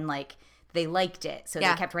 but then like they liked it, so they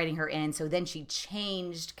kept writing her in. So then she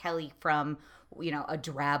changed Kelly from a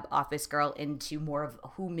drab office girl into more of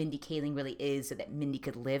who Mindy Kaling really is, so that Mindy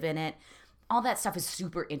could live in it. All that stuff is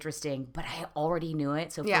super interesting, but I already knew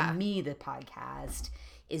it. So for me, the podcast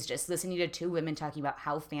is just listening to 2 women talking about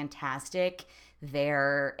how fantastic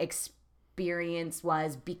their experience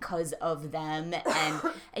was because of them.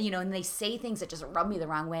 And they say things that just rub me the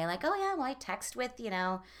wrong way. Like, oh yeah, well, I text with,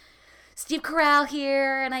 Steve Carell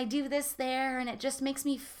here and I do this there. And it just makes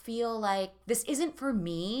me feel like this isn't for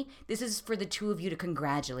me. This is for the 2 of you to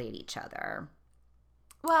congratulate each other.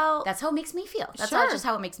 Well, that's how it makes me feel. That's just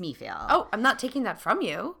how it makes me feel. Oh, I'm not taking that from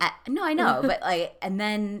you. No, I know. But and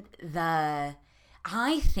then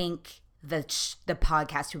I think the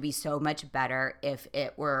podcast would be so much better if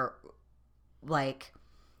it were like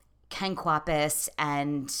Ken Kwapis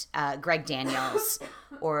and Greg Daniels,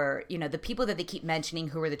 or the people that they keep mentioning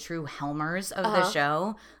who are the true helmers of the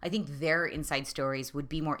show. I think their inside stories would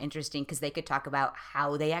be more interesting because they could talk about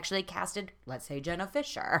how they actually casted, let's say, Jenna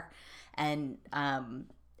Fischer. And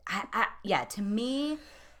to me,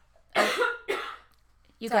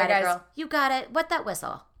 you got it, girl. You got it. Wet that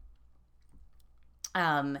whistle.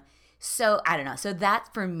 So I don't know. So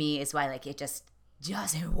that for me is why it just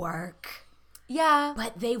doesn't work. Yeah.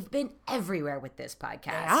 But they've been everywhere with this podcast.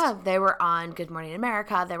 Yeah. They were on Good Morning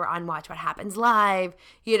America. They were on Watch What Happens Live,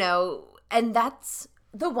 and that's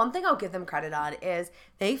the one thing I'll give them credit on is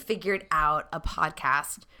they figured out a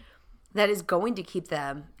podcast that is going to keep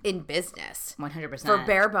them in business. 100%. For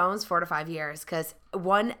bare bones, 4 to 5 years, because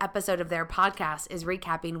one episode of their podcast is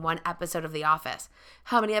recapping one episode of The Office.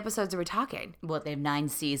 How many episodes are we talking? Well, they have 9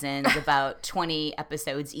 seasons, about 20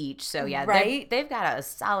 episodes each. So, yeah, right? they've got a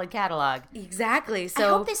solid catalog. Exactly. So I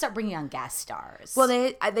hope they start bringing on guest stars. Well,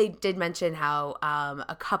 they did mention how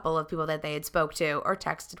a couple of people that they had spoke to or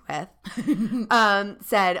texted with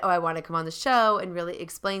said, I want to come on the show and really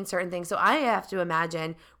explain certain things. So I have to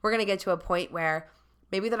imagine we're going to get to a point where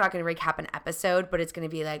maybe they're not going to recap an episode, but it's going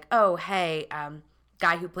to be like, oh, hey,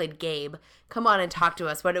 guy who played Gabe, come on and talk to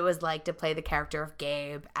us what it was like to play the character of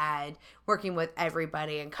Gabe and working with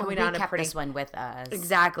everybody and coming down a pretty... this one with us.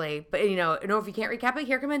 Exactly. But, if you can't recap it,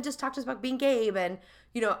 here, come in, just talk to us about being Gabe. And,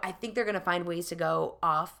 I think they're going to find ways to go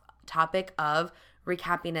off topic of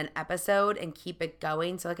recapping an episode and keep it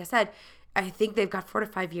going. So, like I said, I think they've got 4 to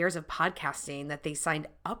 5 years of podcasting that they signed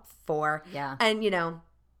up for. Yeah. And,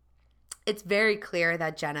 it's very clear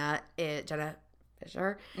that Jenna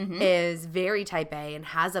Fisher is very type A and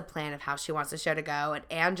has a plan of how she wants the show to go. And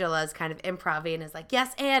Angela's kind of improv-ing and is like,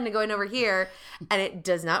 yes, and going over here. And it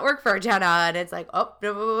does not work for Jenna. And it's like, but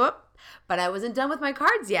I wasn't done with my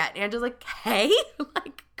cards yet. And Angela's like, hey,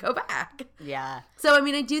 go back. Yeah. So,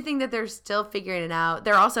 I do think that they're still figuring it out.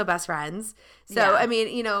 They're also best friends. So,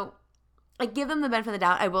 yeah. I give them the benefit of the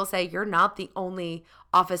doubt. I will say you're not the only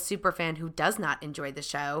Office superfan who does not enjoy the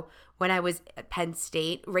show. When I was at Penn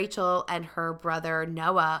State, Rachel and her brother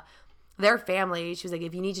Noah, their family, she was like,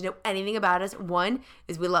 if you need to know anything about us, 1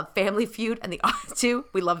 is we love Family Feud, and 2,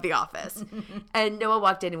 we love The Office. And Noah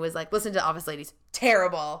walked in and was like, listen to Office Ladies,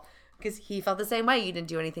 terrible. Because he felt the same way. You didn't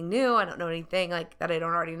do anything new. I don't know anything that I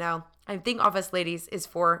don't already know. I think Office Ladies is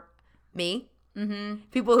for me. Mm-hmm.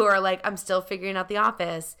 People who are like, I'm still figuring out The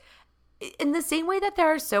Office. In the same way that there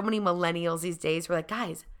are so many millennials these days who are like,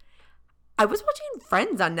 guys, I was watching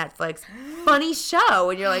Friends on Netflix. Funny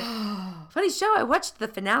show. And you're like, funny show. I watched the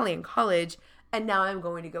finale in college, and now I'm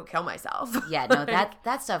going to go kill myself. Yeah, no,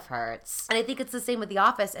 that stuff hurts. And I think it's the same with The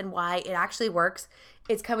Office and why it actually works.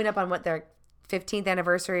 It's coming up on their 15th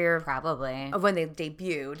anniversary or probably of when they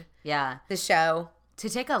debuted. Yeah. The show. To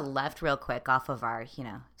take a left real quick off of our,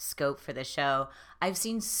 scope for the show, I've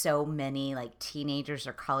seen so many teenagers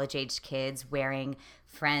or college-age kids wearing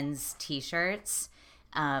Friends t-shirts,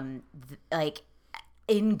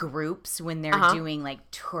 in groups when they're doing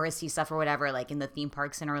touristy stuff or whatever, in the theme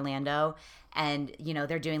parks in Orlando. And,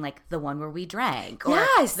 they're doing the one where we drank or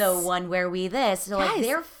the one where we this. So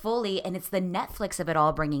they're fully, and it's the Netflix of it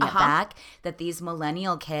all bringing it back, that these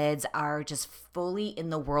millennial kids are just fully in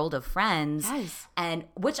the world of Friends. Yes. And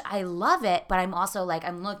which I love it, but I'm also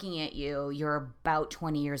I'm looking at you're about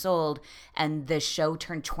 20 years old, and the show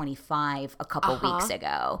turned 25 a couple weeks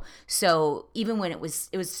ago. So even when it was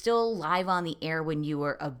still live on the air when you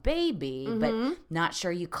were a baby, but not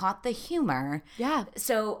sure you caught the humor. Yeah.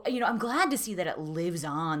 So, I'm glad to see that it lives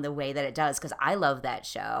on the way that it does, because I love that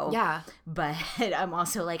show. Yeah. But I'm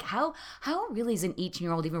also how really is an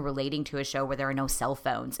 18-year-old even relating to a show where there are no cell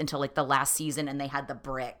phones until the last season and they had the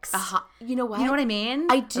bricks? You know what? You know what I mean?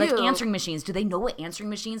 I do. Answering machines. Do they know what answering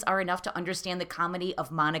machines are enough to understand the comedy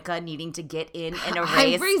of Monica needing to get in a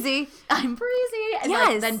race? I'm breezy. And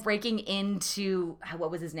yes. Then breaking into, what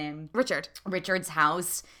was his name? Richard's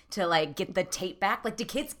house to get the tape back. Do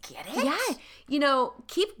kids get it? Yeah.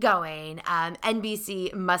 Keep going.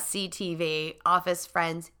 NBC must-see TV, Office,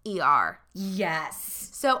 Friends, ER. Yes.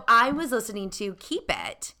 So I was listening to Keep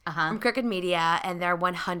It from Crooked Media and their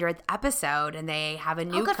 100th episode, and they have a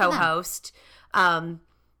new co-host.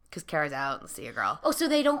 Because Kara's out. Let's see a girl. Oh, so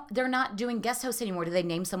they're not doing guest hosts anymore. Do they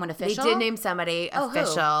name someone official? They did name somebody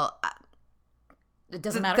official. It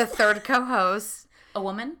doesn't matter. The third co-host. A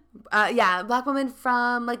woman? Yeah, Black woman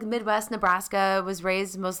from Midwest Nebraska, was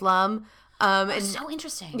raised Muslim. And so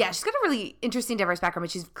interesting. Yeah, she's got a really interesting, diverse background,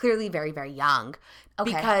 but she's clearly very, very young.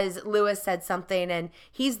 Okay. Because Lewis said something, and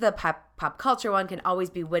he's the pop culture one, can always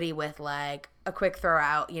be witty with a quick throw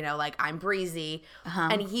out, I'm breezy.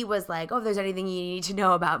 And he was like, oh, if there's anything you need to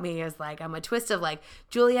know about me, is I'm a twist of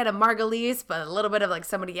Juliana Margulies, but a little bit of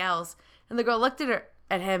somebody else. And the girl looked at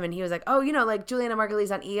him, and he was like, oh, Juliana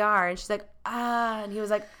Margulies on ER. And she's like, and he was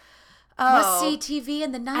like, must-see TV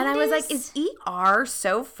in the 90s? And I was like, is ER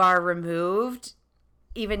so far removed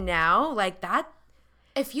even now? That?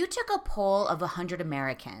 If you took a poll of 100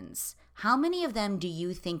 Americans, how many of them do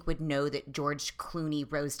you think would know that George Clooney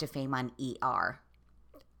rose to fame on ER?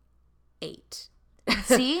 8.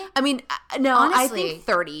 See? No, honestly, I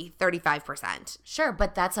think 35%. Sure,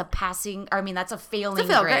 but that's a passing, that's a failing it's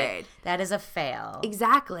a fail grade. That is a fail.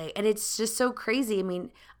 Exactly. And it's just so crazy.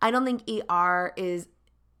 I don't think ER is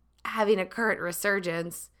having a current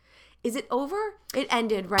resurgence. Is it over? It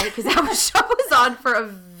ended, right? Because that show was on for a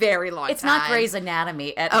very long time. It's not Grey's Anatomy.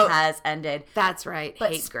 It has ended. That's right.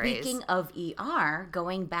 But speaking of ER,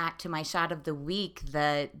 going back to my shot of the week,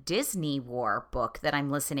 the Disney War book that I'm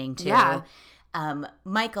listening to,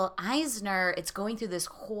 Michael Eisner, it's going through this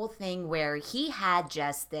whole thing where he had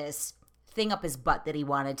just this thing up his butt that he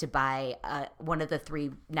wanted to buy one of the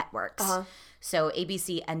 3 networks. So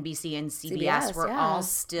ABC, NBC, and CBS were all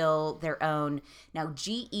still their own. Now,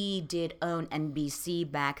 GE did own NBC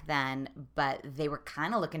back then, but they were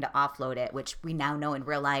kind of looking to offload it, which we now know in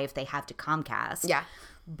real life they have to Comcast. Yeah.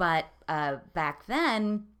 But back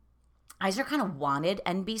then, Eisner kind of wanted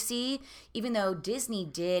NBC, even though Disney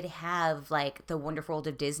did have like The Wonderful World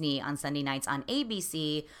of Disney on Sunday nights on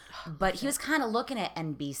ABC, but he was kind of looking at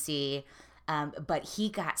NBC. But he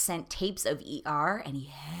got sent tapes of ER and he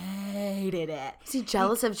hated it. Is he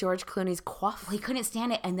jealous of George Clooney's cough? Well, he couldn't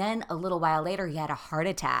stand it. And then a little while later, he had a heart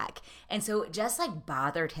attack. And so it just like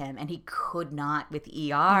bothered him and he could not with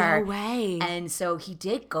ER. No way. And so he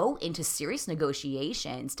did go into serious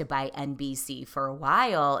negotiations to buy NBC for a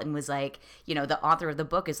while and was like, you know, the author of the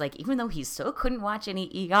book is like, even though he still couldn't watch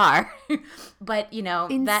any ER, but you know,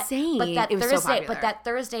 insane. That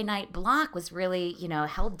Thursday night block was really, you know,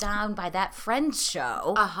 held down by that Friends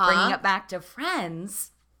show, bringing it back to Friends,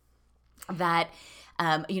 that,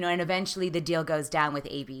 you know, and eventually the deal goes down with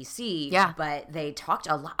ABC. Yeah. But they talked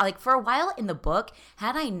a lot, like for a while in the book,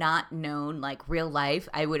 had I not known like real life,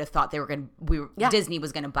 I would have thought Disney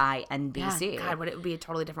was going to buy NBC. Yeah. God, it would be a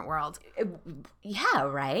totally different world. Yeah,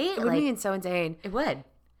 right? It would be so insane. It would.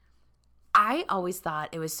 I always thought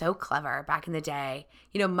it was so clever back in the day.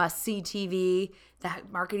 You know, must-see TV,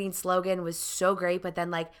 that marketing slogan was so great, but then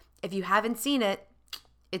like, if you haven't seen it,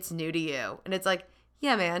 it's new to you. And it's like,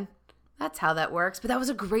 yeah, man, that's how that works. But that was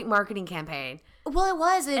a great marketing campaign. Well, it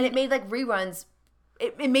was. And it made like reruns.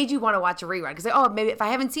 It made you want to watch a rerun. Because like, oh, maybe if I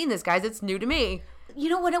haven't seen this, guys, it's new to me. You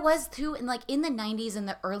know what it was too? And like in the 90s and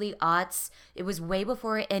the early aughts, it was way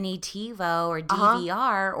before any TiVo or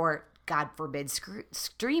DVR or God forbid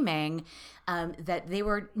streaming, that they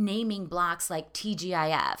were naming blocks like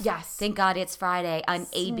TGIF. Yes. Thank God It's Friday on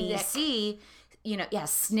ABC. You know,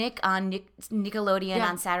 Snick on Nickelodeon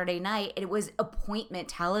on Saturday night. It was appointment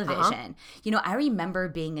television. You know, I remember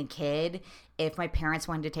being a kid. If my parents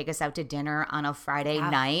wanted to take us out to dinner on a Friday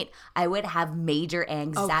night, I would have major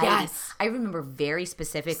anxiety. Oh, yes. I remember very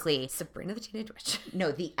specifically Sabrina the Teenage Witch.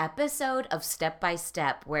 No, the episode of Step by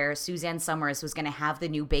Step where Suzanne Summers was going to have the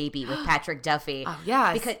new baby with Patrick Duffy. Oh,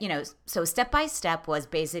 yes. Because, you know, so Step by Step was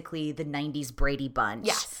basically the 90s Brady Bunch.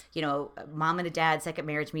 Yes. You know, mom and a dad, second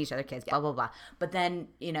marriage, meet each other, kids, blah, blah, blah. But then,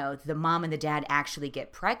 you know, the mom and the dad actually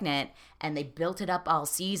get pregnant and they built it up all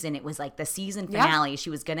season. It was like the season finale.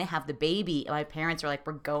 She was going to have the baby. My parents were like,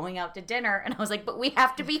 we're going out to dinner. And I was like, but we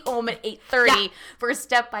have to be home at 8:30 for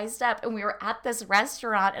Step by Step. And we were at this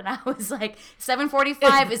restaurant and I was like,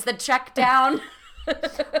 7:45 is the check down.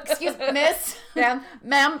 Excuse me, miss.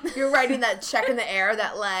 Ma'am. You're writing that check in the air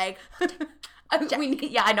that like...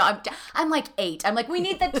 I know. I'm like 8. I'm like, we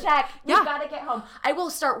need the check. You've got to get home. I will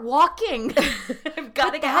start walking. I've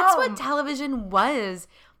got to get home. That's what television was.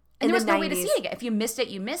 And there was no way to see it again. If you missed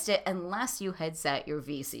it, unless you had set your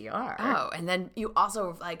VCR. Oh, and then you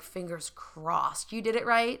also, like, fingers crossed you did it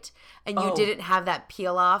right. And you didn't have that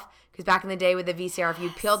peel off. Because back in the day with the VCR, if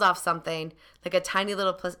you peeled off something, like a tiny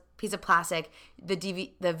little piece of plastic, the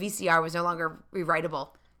VCR was no longer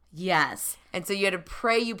rewritable. Yes. And so you had to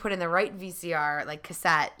pray you put in the right VCR, like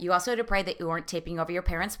cassette. You also had to pray that you weren't taping over your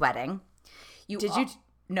parents' wedding. Did you?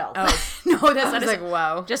 No. Oh. No, that's not. I was like,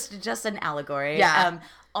 whoa. Just an allegory. Yeah.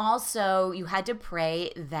 Also, you had to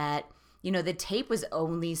pray that, you know, the tape was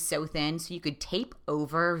only so thin, so you could tape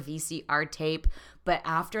over VCR tape, but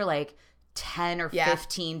after like 10 or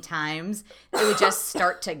 15 times, it would just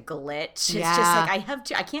start to glitch. It's just like,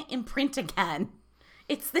 I can't imprint again.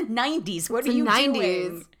 It's the 90s. What are you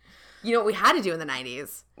doing? You know what we had to do in the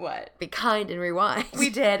 90s? What? Be kind and rewind. We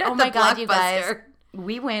did. Oh my God, you guys.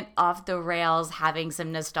 We went off the rails having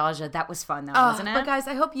some nostalgia. That was fun though, wasn't it? But guys,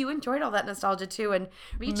 I hope you enjoyed all that nostalgia too and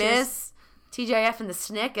miss TGIF and the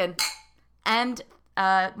Snick and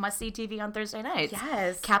must-see TV on Thursday nights.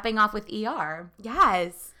 Yes. Capping off with ER.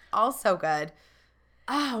 Yes. Also good.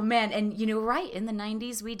 Oh, man. And, you know, right, in the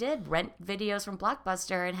 90s, we did rent videos from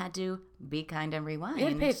Blockbuster and had to be kind and rewind. You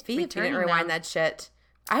had to pay a fee if you didn't rewind that shit.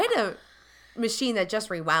 I had a machine that just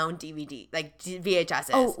rewound DVD, like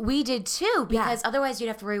VHSs. Oh, we did too, because otherwise you'd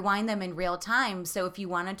have to rewind them in real time. So if you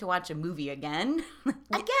wanted to watch a movie again,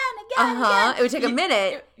 again. It would take a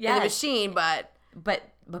minute in the machine, but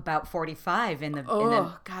about 45 in the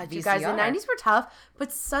God, VCR. you guys, the 90s were tough,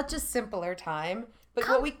 but such a simpler time. But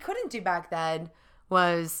what we couldn't do back then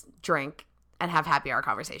was drink and have happy hour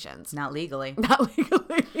conversations. Not legally. Not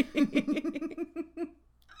legally.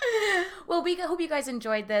 Well, we hope you guys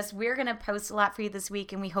enjoyed this. We're going to post a lot for you this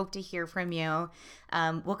week, and we hope to hear from you.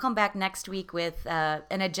 We'll come back next week with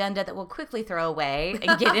an agenda that we'll quickly throw away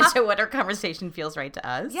and get into what our conversation feels right to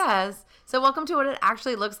us. Yes. So welcome to what it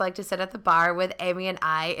actually looks like to sit at the bar with Amy and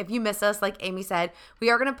I. If you miss us, like Amy said, we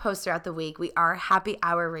are going to post throughout the week. We are Happy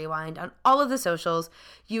Hour Rewind on all of the socials.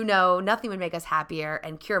 You know, nothing would make us happier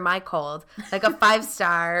and cure my cold like a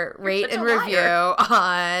 5-star rate and review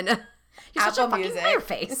on You're Apple such a Music. fucking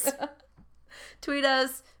face. Tweet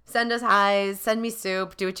us, send us highs, send me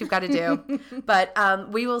soup, do what you've got to do. But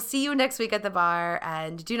we will see you next week at the bar,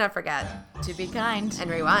 and do not forget to be kind and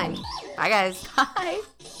rewind. Bye, guys. Bye.